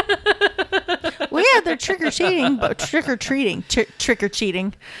 Well, yeah, they're trick-or-treating, but trick-or-treating.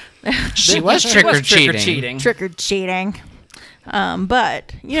 Trick-or-treating. She was trick-or-treating. Trick-or-treating.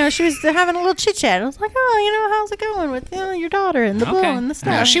 But, she was having a little chit-chat. I was like, how's it going with your daughter and the bull and the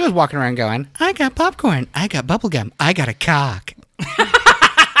stuff? No, she was walking around going, I got popcorn, I got bubble gum, I got a cock.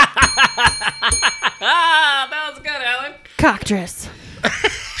 That was good, Alan. Cocktress.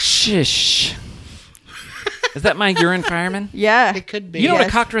 Shish. Is that my urine fireman? Yeah. It could be. You know what a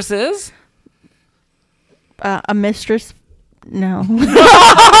cocktress is? A mistress? No. No,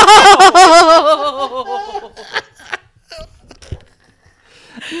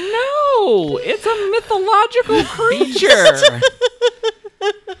 it's a mythological creature.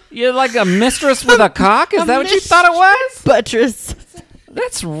 You're like a mistress with a cock? Is that what you thought it was? Buttress.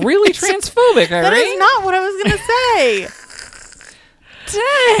 That's really transphobic, Irene. That is not what I was going to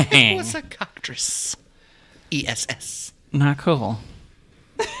say. Dang. What's a cocktress? ESS. Not cool.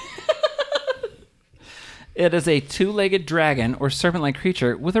 It is a two-legged dragon or serpent-like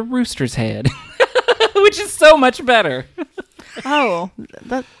creature with a rooster's head, which is so much better. Oh,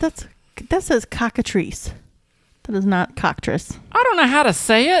 that says cockatrice. That is not cocktress. I don't know how to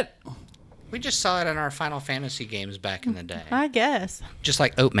say it. We just saw it in our Final Fantasy games back in the day. I guess. Just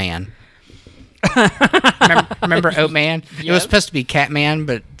like Oatman. remember Oatman? Yes. It was supposed to be Catman,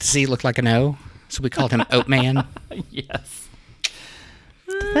 but C looked like an O, so we called him Oatman. Yes.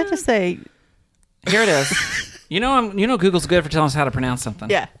 Did that just say... Here it is. You know Google's good for telling us how to pronounce something.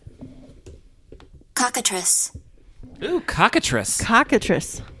 Yeah. Cockatrice. Ooh, cockatrice.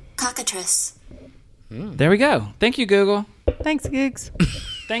 Cockatrice. Cockatrice. There we go. Thank you, Google. Thanks, Googs.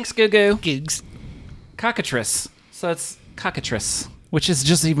 Thanks, Goo-Goo. Gigs. Cockatrice. So it's cockatrice, which is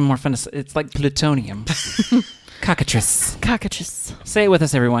just even more fun to say. It's like plutonium. Cockatrice. Cockatrice. Say it with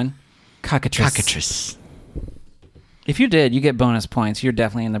us, everyone. Cockatrice. Cockatrice. If you did, you get bonus points. You're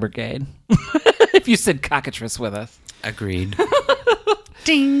definitely in the brigade. If you said cockatrice with us. Agreed.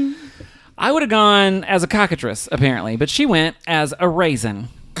 Ding. I would have gone as a cockatrice, apparently, but she went as a raisin.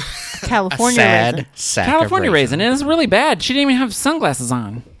 California A sad raisin. sack California of raisin. And it's really bad. She didn't even have sunglasses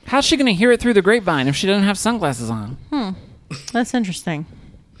on. How's she going to hear it through the grapevine if she doesn't have sunglasses on? That's interesting.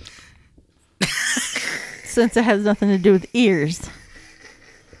 Since it has nothing to do with ears.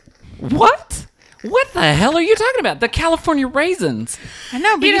 What? What the hell are you talking about? The California raisins. I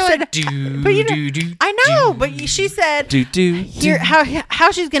know, but you said... I know, but she said... Hear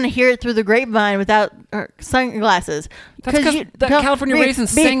how she's going to hear it through the grapevine without her sunglasses. That's because the California raisins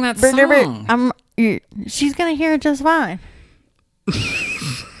sang that song. She's going to hear it just fine.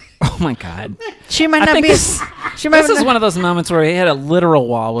 Oh my God. She might I not think be... this is one of those moments where he hit a literal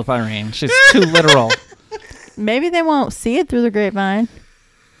wall with Irene. She's too literal. Maybe they won't see it through the grapevine.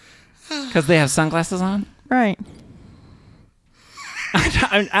 Because they have sunglasses on? Right.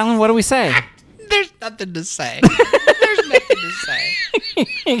 Alan, what do we say? There's nothing to say. There's nothing to say.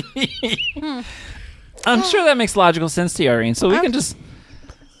 I'm sure that makes logical sense to you, Irene. So we can just...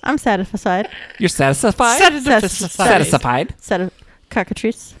 I'm satisfied. You're satisfied? Satisfied.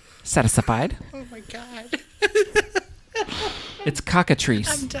 Cockatrice. Satisfied? Oh my God. It's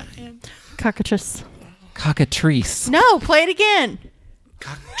cockatrice. I'm dying. Cockatrice. Cockatrice. No, play it again.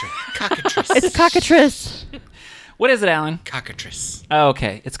 Cockatrice. It's cockatrice. What is it, Alan? Cockatrice. Oh,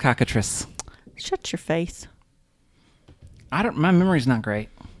 okay. It's cockatrice. Shut your face. My memory's not great.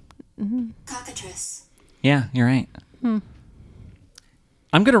 Cockatrice. Yeah, you're right. I'm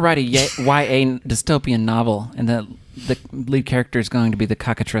going to write a YA dystopian novel, and the lead character is going to be the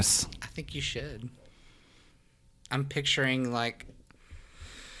cockatrice. I think you should. I'm picturing like...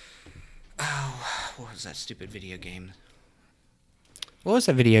 Oh, what was that stupid video game? What was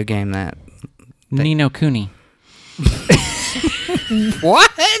that video game that... Ni no Kuni.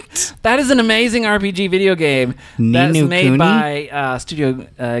 What? That is an amazing RPG video game that's Ni no made Kuni? by Studio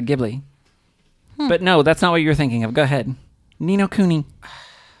Ghibli. But no, that's not what you're thinking of. Go ahead. Ni no Kuni.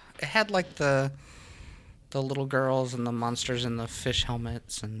 It had like the little girls and the monsters and the fish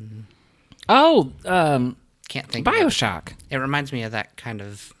helmets and... Oh, Can't think of it. BioShock. It reminds me of that kind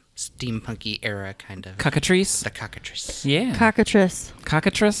of steampunky era kind of. Cockatrice. The cockatrice. Yeah. Cockatrice.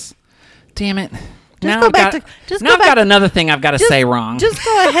 Cockatrice. Damn it. Now I've got another thing I've got to say wrong. Just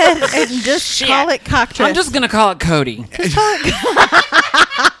go ahead and just call it cockatrice. I'm just going to call it Cody. Just call it.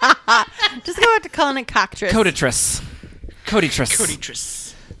 Just go back to calling it cockatrice. Codatrice. Codatrice.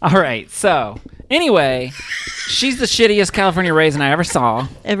 Cockatrice. All right. So, anyway, she's the shittiest California raisin I ever saw.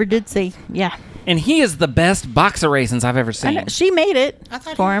 Ever did see. Yeah. And he is the best box of raisins I've ever I seen. know. She made it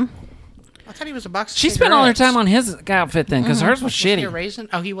for him. I thought he was a box of She spent all her cigarettes. time on his outfit then, because hers was Was he a shitty. raisin?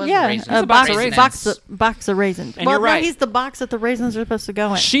 Oh, he was a Yeah, raisin. a box of box of raisins. And well, you're right. no, he's the box that the raisins are supposed to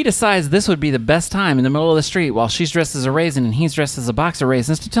go in. She decides this would be the best time in the middle of the street while she's dressed as a raisin and he's dressed as a box of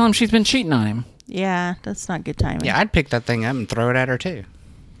raisins to tell him she's been cheating on him. Yeah, that's not good timing. Yeah, I'd pick that thing up and throw it at her too.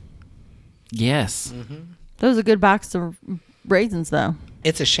 Yes. That was a good box of raisins, though.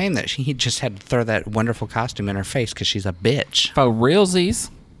 It's a shame that he just had to throw that wonderful costume in her face because she's a bitch. For realsies.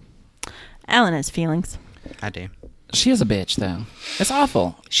 Alan has feelings. I do. She is a bitch, though. It's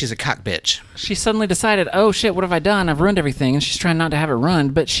awful. She's a cock bitch. She suddenly decided, oh shit, what have I done? I've ruined everything. And she's trying not to have it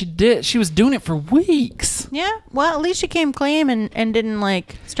ruined, but she did. She was doing it for weeks. Yeah, well, at least she came clean and didn't,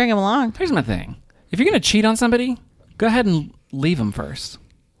 like, string him along. Here's my thing. If you're going to cheat on somebody, go ahead and leave them first.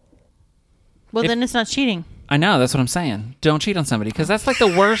 Well, then it's not cheating. I know, that's what I'm saying. Don't cheat on somebody, because that's like the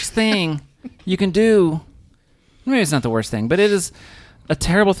worst thing you can do. Maybe it's not the worst thing, but it is a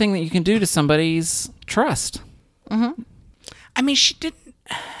terrible thing that you can do to somebody's trust. I mean, she didn't.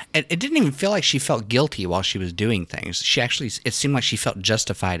 It didn't even feel like she felt guilty while she was doing things. She actually, it seemed like she felt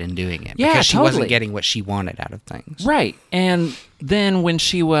justified in doing it. Yeah, because she totally. wasn't getting what she wanted out of things. Right. And then when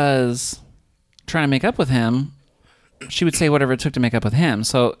she was trying to make up with him, she would say whatever it took to make up with him.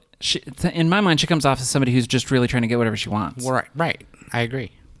 So in my mind, she comes off as somebody who's just really trying to get whatever she wants. Right. I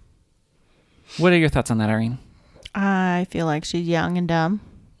agree. What are your thoughts on that, Irene? I feel like she's young and dumb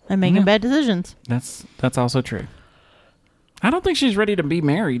and making bad decisions. That's also true. I don't think she's ready to be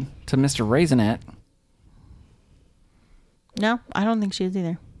married to Mr. Raisinette. No, I don't think she is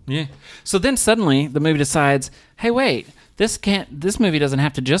either. Yeah. So then suddenly the movie decides, hey, wait, this movie doesn't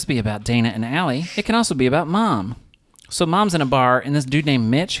have to just be about Dana and Allie. It can also be about Mom. So Mom's in a bar, and this dude named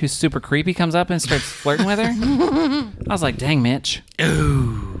Mitch, who's super creepy, comes up and starts flirting with her. I was like, dang, Mitch.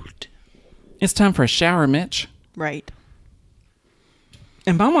 Dude. It's time for a shower, Mitch. Right.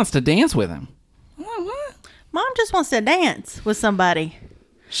 And Mom wants to dance with him. I'm like, what? Mom just wants to dance with somebody.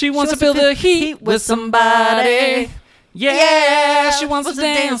 She wants to feel the heat with somebody. Yeah, she wants to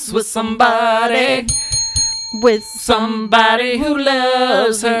dance with somebody. With Somebody who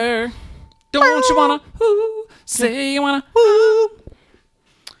loves her. Don't you wanna say you wanna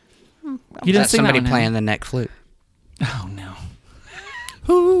You didn't That's sing somebody that one, playing the neck flute. Oh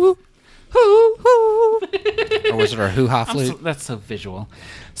no. Or was it her hoo-ha flute? That's so visual.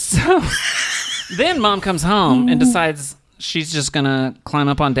 So then Mom comes home and decides she's just gonna climb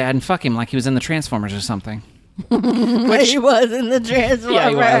up on Dad and fuck him like he was in the Transformers or something. Which he was in the Transformers. Yeah,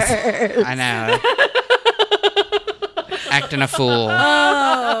 he was. I know. Acting a fool.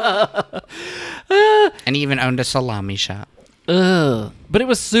 And he even owned a salami shop. Ugh. But it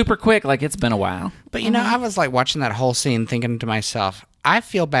was super quick, like it's been a while. But, you know, I was like watching that whole scene thinking to myself, I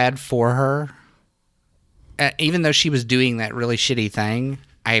feel bad for her. Even though she was doing that really shitty thing,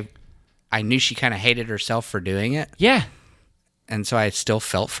 I knew she kind of hated herself for doing it. Yeah. And so I still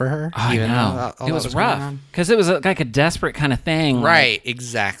felt for her. I even know. though all It that was going rough. on. Because it was like a desperate kind of thing. like- Right,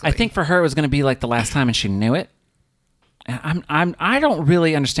 exactly. I think for her it was going to be like the last time and she knew it. And I don't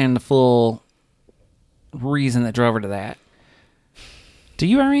really understand the full reason that drove her to that. Do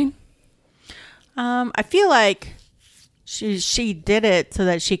you, Irene? I feel like she did it so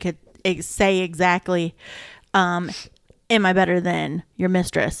that she could say exactly, am I better than your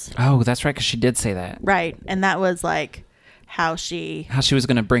mistress? Oh, that's right, because she did say that. Right. And that was like how she How she was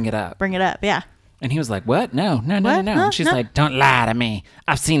going to bring it up. bring it up. Yeah. And he was like, what? No. What? And she's No. like, don't lie to me.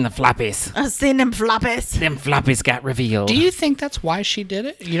 I've seen the floppies. I've seen them floppies. Them floppies got revealed. Do you think that's why she did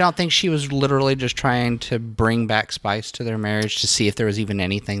it? You don't think she was literally just trying to bring back spice to their marriage to see if there was even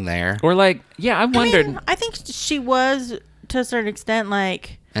anything there? Or like, yeah, I wondered. I think she was, to a certain extent,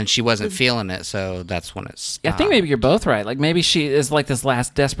 like... And she wasn't feeling it, so that's when it stopped. I think maybe you're both right. Like maybe she is like this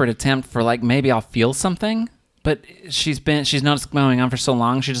last desperate attempt for like, maybe I'll feel something. But she's noticed going on for so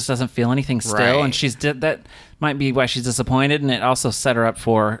long, she just doesn't feel anything still. Right. And that might be why she's disappointed. And it also set her up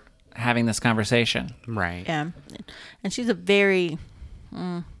for having this conversation. Right. Yeah. And she's a very...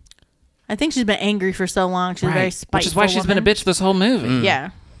 I think she's been angry for so long. She's a very spiteful Which is why she's been a woman. bitch this whole movie. Yeah.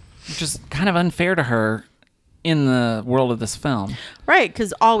 Which is kind of unfair to her in the world of this film. Right,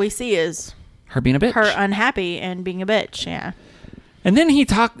 because all we see is Her being a bitch. her unhappy and being a bitch. Yeah. And then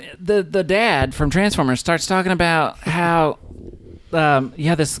the dad from Transformers starts talking about how,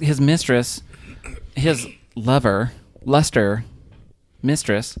 his mistress, his luster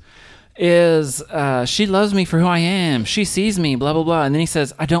mistress, is, she loves me for who I am. She sees me, blah, blah, blah. And then he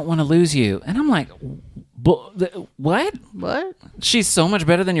says, I don't want to lose you. And I'm like, what? What? She's so much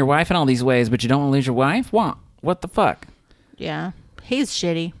better than your wife in all these ways, but you don't want to lose your wife? What the fuck? Yeah. He's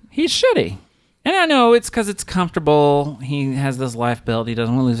shitty. He's shitty. And I know it's because it's comfortable. He has this life built. He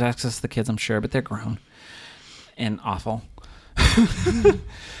doesn't want to lose access to the kids, I'm sure, but they're grown and awful.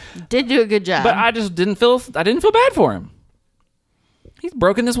 Did do a good job. But I didn't feel bad for him. He's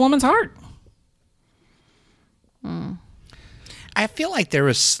broken this woman's heart. I feel like there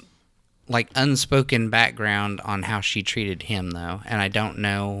was like unspoken background on how she treated him, though, and I don't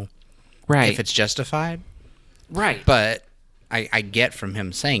know if it's justified. Right. But I get from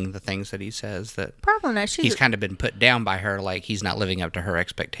him saying the things that he says that probably not. He's kind of been put down by her, like he's not living up to her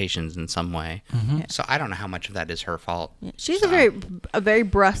expectations in some way. Mm-hmm. Yeah. So I don't know how much of that is her fault. Yeah. She's a very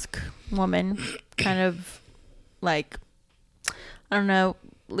brusque woman, kind of like, I don't know,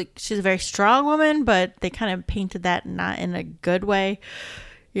 like she's a very strong woman, but they kind of painted that not in a good way.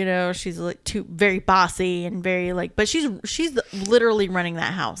 You know, she's like very bossy and very like, but she's literally running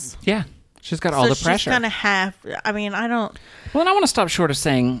that house. Yeah. She's got all the pressure. She's kind of I don't. Well, and I want to stop short of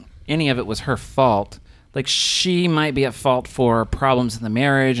saying any of it was her fault. Like, she might be at fault for problems in the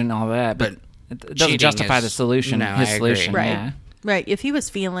marriage and all that, but it doesn't justify the solution. No, his I solution, agree. Right. Yeah. Right. If he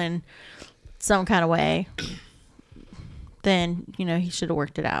was feeling some kind of way, then, you know, he should have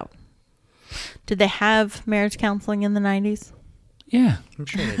worked it out. Did they have marriage counseling in the 90s? Yeah. I'm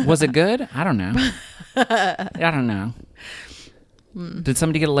sure they did. Was it good? I don't know. I don't know. Did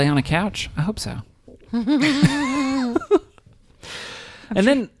somebody get a lay on a couch? I hope so. And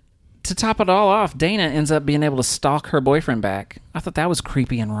then, to top it all off, Dana ends up being able to stalk her boyfriend back. I thought that was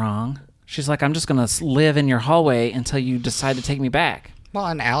creepy and wrong. She's like, I'm just going to live in your hallway until you decide to take me back. Well,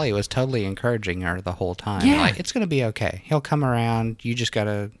 and Allie was totally encouraging her the whole time. Yeah. Like, it's going to be okay. He'll come around. You just got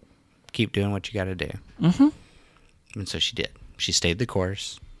to keep doing what you got to do. Mm-hmm. And so she did. She stayed the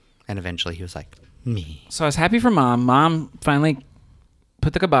course. And eventually he was like, me. So I was happy for Mom. Mom finally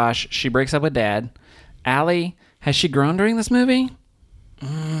put the kibosh. She breaks up with Dad. Allie, has she grown during this movie?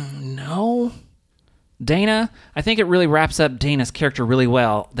 No. Dana, I think it really wraps up Dana's character really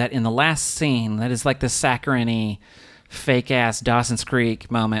well, that in the last scene, that is like the saccharine-y, fake-ass Dawson's Creek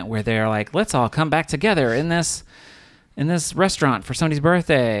moment where they're like, let's all come back together in this restaurant for somebody's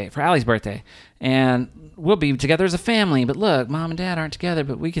birthday, for Allie's birthday, and we'll be together as a family, but look, Mom and Dad aren't together,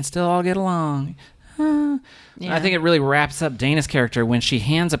 but we can still all get along. Yeah. I think it really wraps up Dana's character when she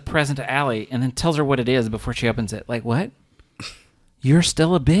hands a present to Allie and then tells her what it is before she opens it. Like, what? You're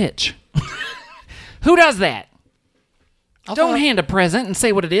still a bitch. Who does that? Don't hand a present and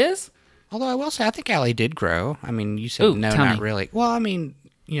say what it is. Although I will say, I think Allie did grow. I mean, you said no, not really. Well, I mean,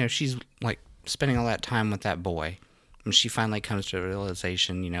 you know, she's like spending all that time with that boy. And she finally comes to a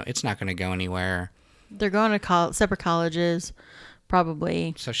realization, you know, it's not going to go anywhere. They're going to separate colleges,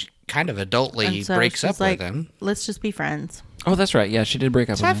 probably. So she kind of adultly breaks up with him. Let's just be friends. Oh, that's right. Yeah, she did break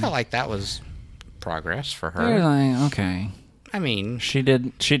up with him. I felt like that was progress for her. You're like, okay. I mean, she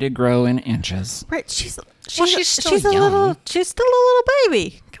did grow in inches. Right? She's still young. She's still a little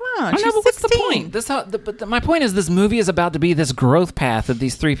baby. Come on, I know, but what's the point? My point is, this movie is about to be this growth path of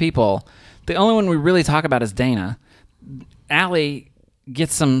these three people. The only one we really talk about is Dana. Allie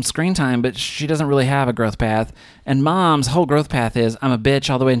gets some screen time, but she doesn't really have a growth path. And Mom's whole growth path is, I'm a bitch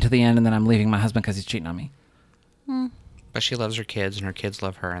all the way into the end, and then I'm leaving my husband because he's cheating on me. But she loves her kids, and her kids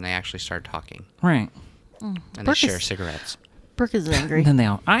love her, and they actually start talking. Right. And they share cigarettes. Brooke is angry. Then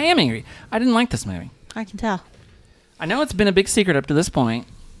I am angry. I didn't like this movie. I can tell. I know it's been a big secret up to this point.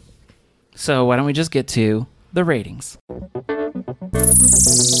 So why don't we just get to the ratings?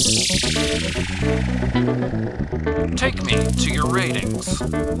 Take me to your ratings.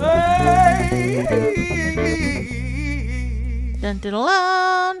 Dun, dun,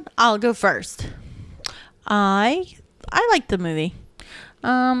 dun. I'll go first. I like the movie.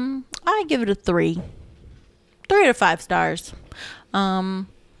 I give it a 3. 3 out of 5 stars. And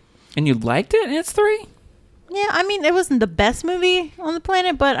you liked it and it's 3? Yeah, I mean, it wasn't the best movie on the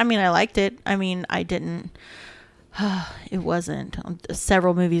planet, but I mean, I liked it. I mean, I didn't. It wasn't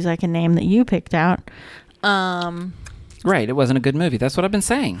several movies I can name that you picked out. Right, it wasn't a good movie. That's what I've been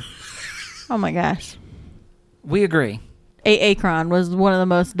saying. Oh my gosh. We agree. Akron was one of the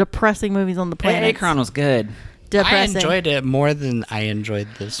most depressing movies on the planet. Akron was good. Depressing. I enjoyed it more than I enjoyed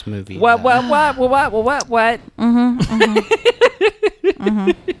this movie. What?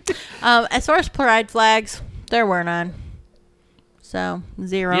 As far as pride flags, there were none. So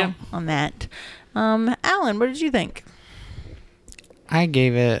 0 Yep. on that. Alan, what did you think? I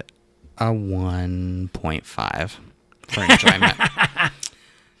gave it a 1.5 for enjoyment.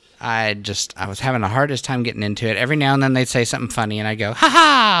 I was having the hardest time getting into it. Every now and then they'd say something funny, and I'd go, ha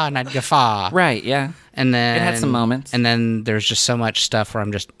ha, and I'd guffaw. Right, yeah. And then It had some moments. And then there's just so much stuff where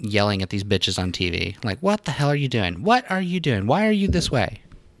I'm just yelling at these bitches on TV. Like, what the hell are you doing? What are you doing? Why are you this way?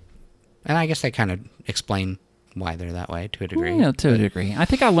 And I guess they kind of explain why they're that way to a degree. Yeah, to a degree. I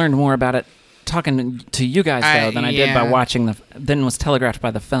think I learned more about it talking to you guys, though, than I did by watching than was telegraphed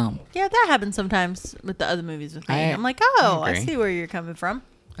by the film. Yeah, that happens sometimes with the other movies with me. I'm like, I see where you're coming from.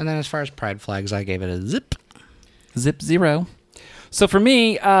 And then as far as pride flags, I gave it a zip. Zip 0. So for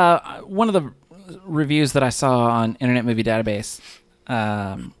me, one of the reviews that I saw on Internet Movie Database,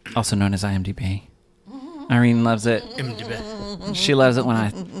 also known as IMDb, Irene loves it. She loves it when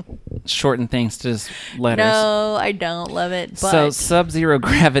I shorten things to just letters. No, I don't love it. But So Sub-Zero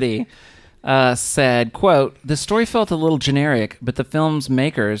Gravity said, quote, "The story felt a little generic, but the film's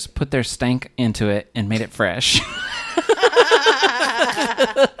makers put their stank into it and made it fresh."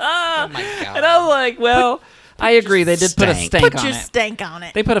 Oh my God. And I was like, well, I agree. They did put a stank put on your it. stank on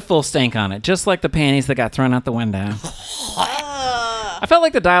it. They put a full stank on it, just like the panties that got thrown out the window. I felt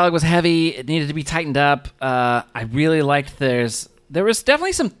like the dialogue was heavy. It needed to be tightened up. I really liked there was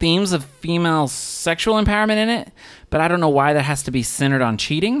definitely some themes of female sexual empowerment in it, but I don't know why that has to be centered on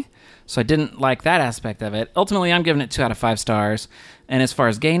cheating. So I didn't like that aspect of it. Ultimately, I'm giving it 2 out of 5 stars. And as far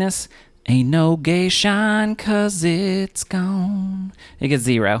as gayness, ain't no gay shine 'cause it's gone. It gets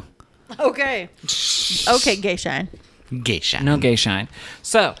 0. Okay. Okay, gay shine. Geisha. No gay shine.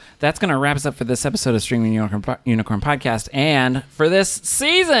 So that's going to wrap us up for this episode of Streaming Unicorn Podcast and for this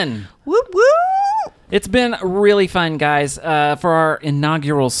season. Whoop, whoop. It's been really fun, guys. For our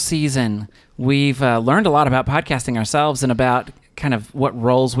inaugural season, we've learned a lot about podcasting ourselves and about kind of what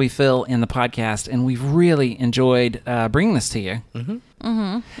roles we fill in the podcast, and we've really enjoyed bringing this to you.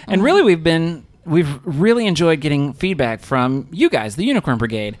 And really, we've really enjoyed getting feedback from you guys, the Unicorn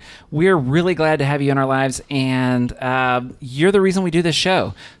Brigade. We're really glad to have you in our lives, and you're the reason we do this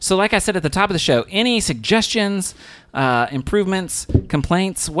show. So like I said at the top of the show, any suggestions, improvements,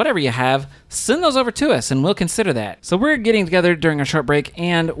 complaints, whatever you have, send those over to us, and we'll consider that. So we're getting together during our short break,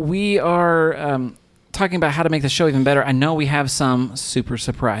 and we are talking about how to make the show even better. I know we have some super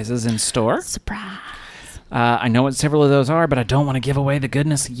surprises in store. Surprise. I know what several of those are, but I don't want to give away the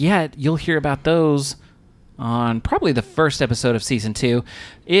goodness yet. You'll hear about those on probably the first episode of Season 2.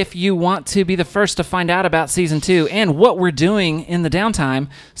 If you want to be the first to find out about Season 2 and what we're doing in the downtime,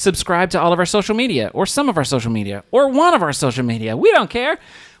 subscribe to all of our social media, or some of our social media, or one of our social media. We don't care.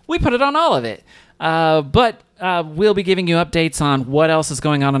 We put it on all of it. But we'll be giving you updates on what else is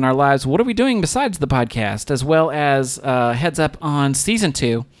going on in our lives. What are we doing besides the podcast, as well as heads up on Season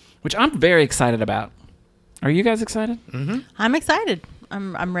 2, which I'm very excited about. Are you guys excited? Mm-hmm. I'm excited.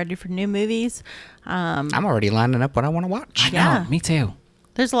 I'm ready for new movies. I'm already lining up what I want to watch. Yeah. No, me too.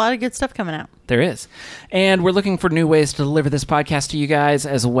 There's a lot of good stuff coming out. There is. And we're looking for new ways to deliver this podcast to you guys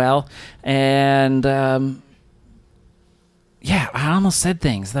as well. And, yeah, I almost said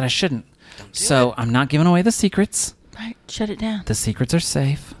things that I shouldn't. So I'm not giving away the secrets. Right, shut it down. The secrets are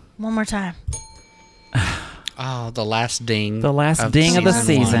safe. One more time. Oh, the last ding. The last ding of the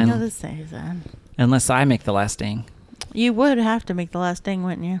season season. one. Ding of the season. Unless I make the last ding. You would have to make the last ding,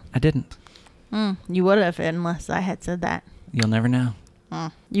 wouldn't you? I didn't. You would have, unless I had said that. You'll never know.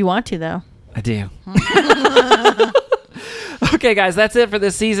 You want to, though. I do. Okay, guys, that's it for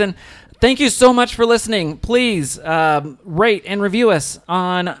this season. Thank you so much for listening. Please rate and review us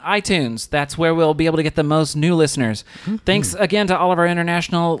on iTunes. That's where we'll be able to get the most new listeners. Thanks again to all of our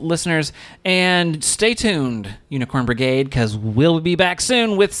international listeners. And stay tuned, Unicorn Brigade, because we'll be back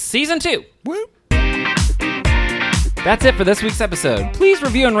soon with Season 2. Woo. That's it for this week's episode. Please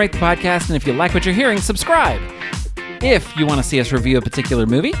review and rate the podcast, and if you like what you're hearing, subscribe. If you want to see us review a particular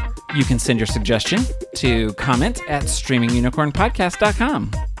movie, you can send your suggestion to comment at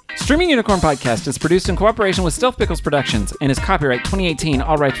streamingunicornpodcast.com. Streaming Unicorn Podcast is produced in cooperation with Stealth Pickles Productions and is copyright 2018,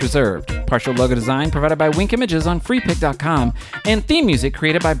 all rights reserved. Partial logo design provided by Wink Images on freepick.com and theme music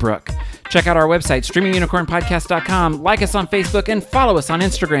created by Brooke. Check out our website, streamingunicornpodcast.com, like us on Facebook, and follow us on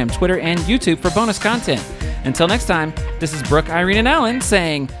Instagram, Twitter, and YouTube for bonus content. Until next time, this is Brooke, Irene, and Alan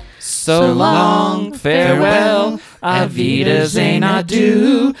saying, so long, farewell, Avidas ain't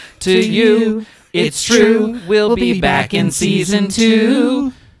adieu to you. It's true, we'll be back in Season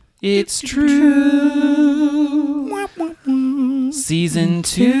 2. It's true. Season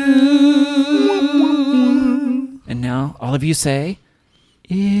 2. And now, all of you say,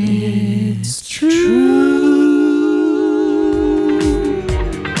 it's true.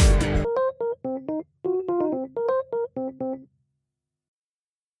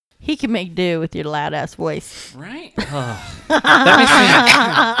 He can make do with your loud ass voice. Right? Oh. That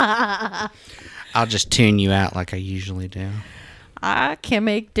makes me... I'll just tune you out like I usually do. I can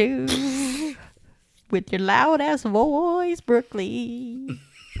make do with your loud ass voice, Brooklyn.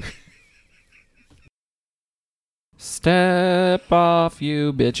 Step off,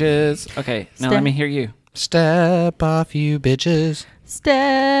 you bitches. Okay, now let me hear you. Step off, you bitches.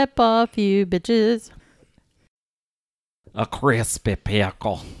 Step off, you bitches. A crispy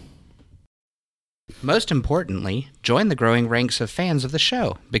pickle. Most importantly, join the growing ranks of fans of the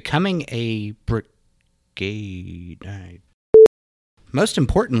show, becoming a brigade. Most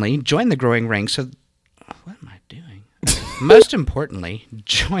importantly, join the growing ranks of... What am I doing? Most importantly,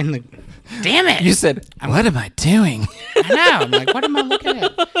 join the... Damn it! You said, what am I doing? I know. I'm like, what am I looking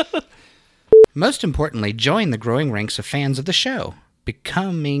at? Most importantly, join the growing ranks of fans of the show.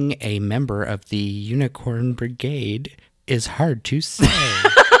 Becoming a member of the Unicorn Brigade is hard to say.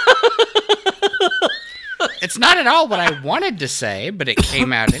 It's not at all what I wanted to say, but it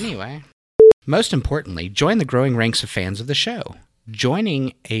came out anyway. Most importantly, join the growing ranks of fans of the show.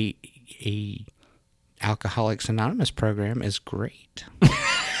 Joining a Alcoholics Anonymous program is great.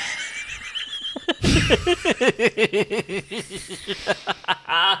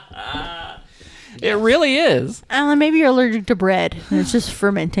 It really is. Alan, maybe you're allergic to bread. And it's just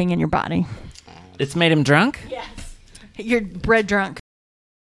fermenting in your body. It's made him drunk? Yes. You're bread drunk.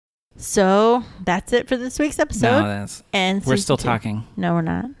 So that's it for this week's episode. No, that's... And We're still season 2. talking. No, we're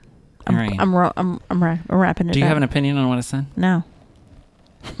not. All right. I'm wrapping it up. Do you have an opinion on what I said? No.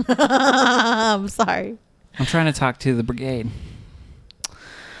 I'm sorry. I'm trying to talk to the brigade.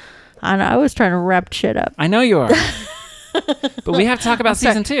 I know. I was trying to wrap shit up. I know you are. But we have to talk about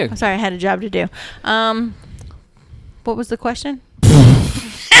season 2. I'm sorry. I had a job to do. What was the question?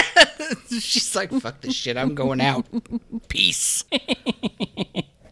 She's like, fuck this shit. I'm going out. Peace.